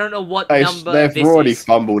 but I don't know what number they've this already is.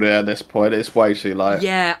 fumbled it at this point. It's way too late.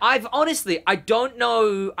 Yeah, I don't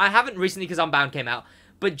know. I haven't recently because Unbound came out,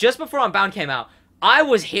 but just before Unbound came out, I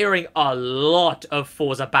was hearing a lot of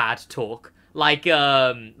Forza bad talk. Like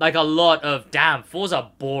a lot of, damn,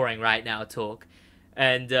 Forza boring right now talk.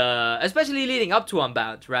 And, especially leading up to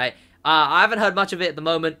Unbound, right? I haven't heard much of it at the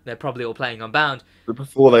moment. They're probably all playing Unbound.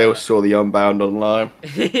 Before they all saw the Unbound online.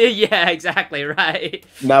 Yeah, exactly, right.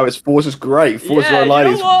 Now it's Forza's great. Forza Yeah,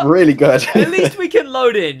 Online you know is really good. At least we can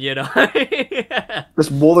load in, you know?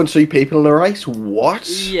 There's more than 2 people in a race? What?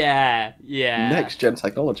 Yeah. Next gen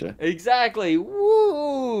technology. Exactly.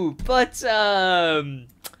 Woo! But, yeah,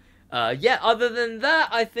 other than that,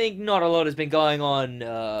 I think not a lot has been going on,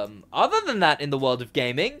 other than that in the world of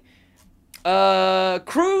gaming.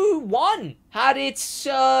 Crew 1 had its,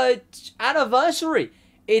 anniversary.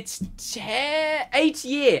 It's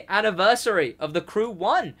 8-year anniversary of the Crew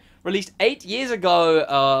 1. Released 8 years ago,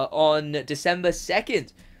 on December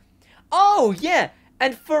 2nd. Oh, yeah,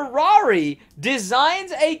 and Ferrari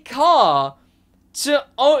designs a car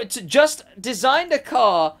designed a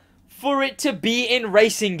car for it to be in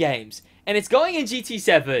racing games. And it's going in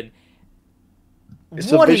GT7.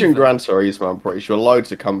 It's a Vision Gran Turismo, I'm pretty sure.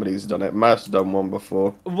 Loads of companies have done it. MAZDA done one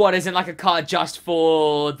before. What, isn't like a car just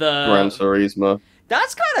for the... Gran Turismo.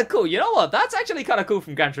 That's kind of cool. You know what? That's actually kind of cool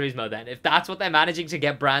from Gran Turismo then. If that's what they're managing to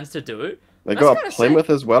get brands to do. They got a Plymouth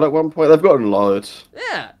as well at one point. They've gotten loads.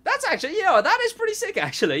 Yeah, that's actually, you know, that is pretty sick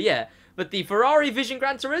actually, yeah. But the Ferrari Vision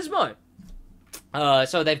Gran Turismo.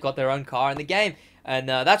 So they've got their own car in the game. And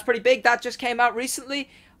that's pretty big. That just came out recently.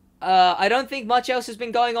 I don't think much else has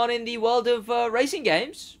been going on in the world of racing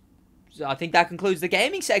games. So I think that concludes the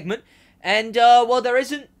gaming segment. And, well, there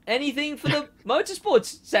isn't anything for the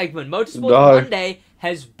Motorsports segment. Motorsports Monday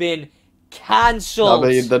has been cancelled. I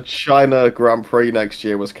mean, the China Grand Prix next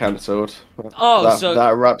year was cancelled. Oh,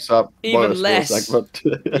 that wraps up even Motorsports less. segment.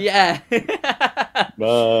 Yeah. But...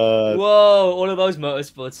 Whoa, all of those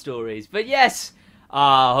motorsports stories. But yes,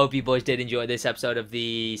 I hope you boys did enjoy this episode of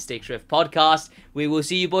the Stick Shift podcast. We will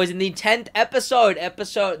see you boys in the 10th episode.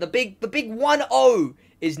 The big 1-0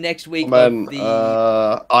 is next week.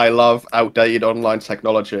 I love outdated online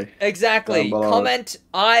technology. Exactly. Comment,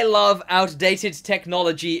 I love outdated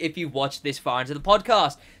technology if you watch this far into the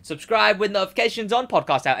podcast. Subscribe with notifications on.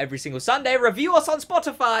 Podcast out every single Sunday. Review us on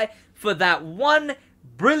Spotify for that one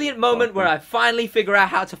brilliant moment where I finally figure out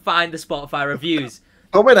how to find the Spotify reviews.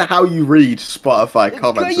 Comment how you read Spotify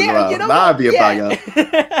comments as well. You know That'd be a banger.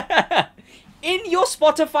 In your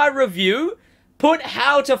Spotify review, put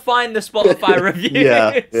how to find the Spotify reviews.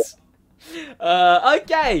 Yeah.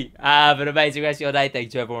 Okay. Have an amazing rest of your day.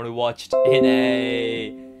 Thanks to everyone who watched in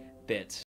a bit.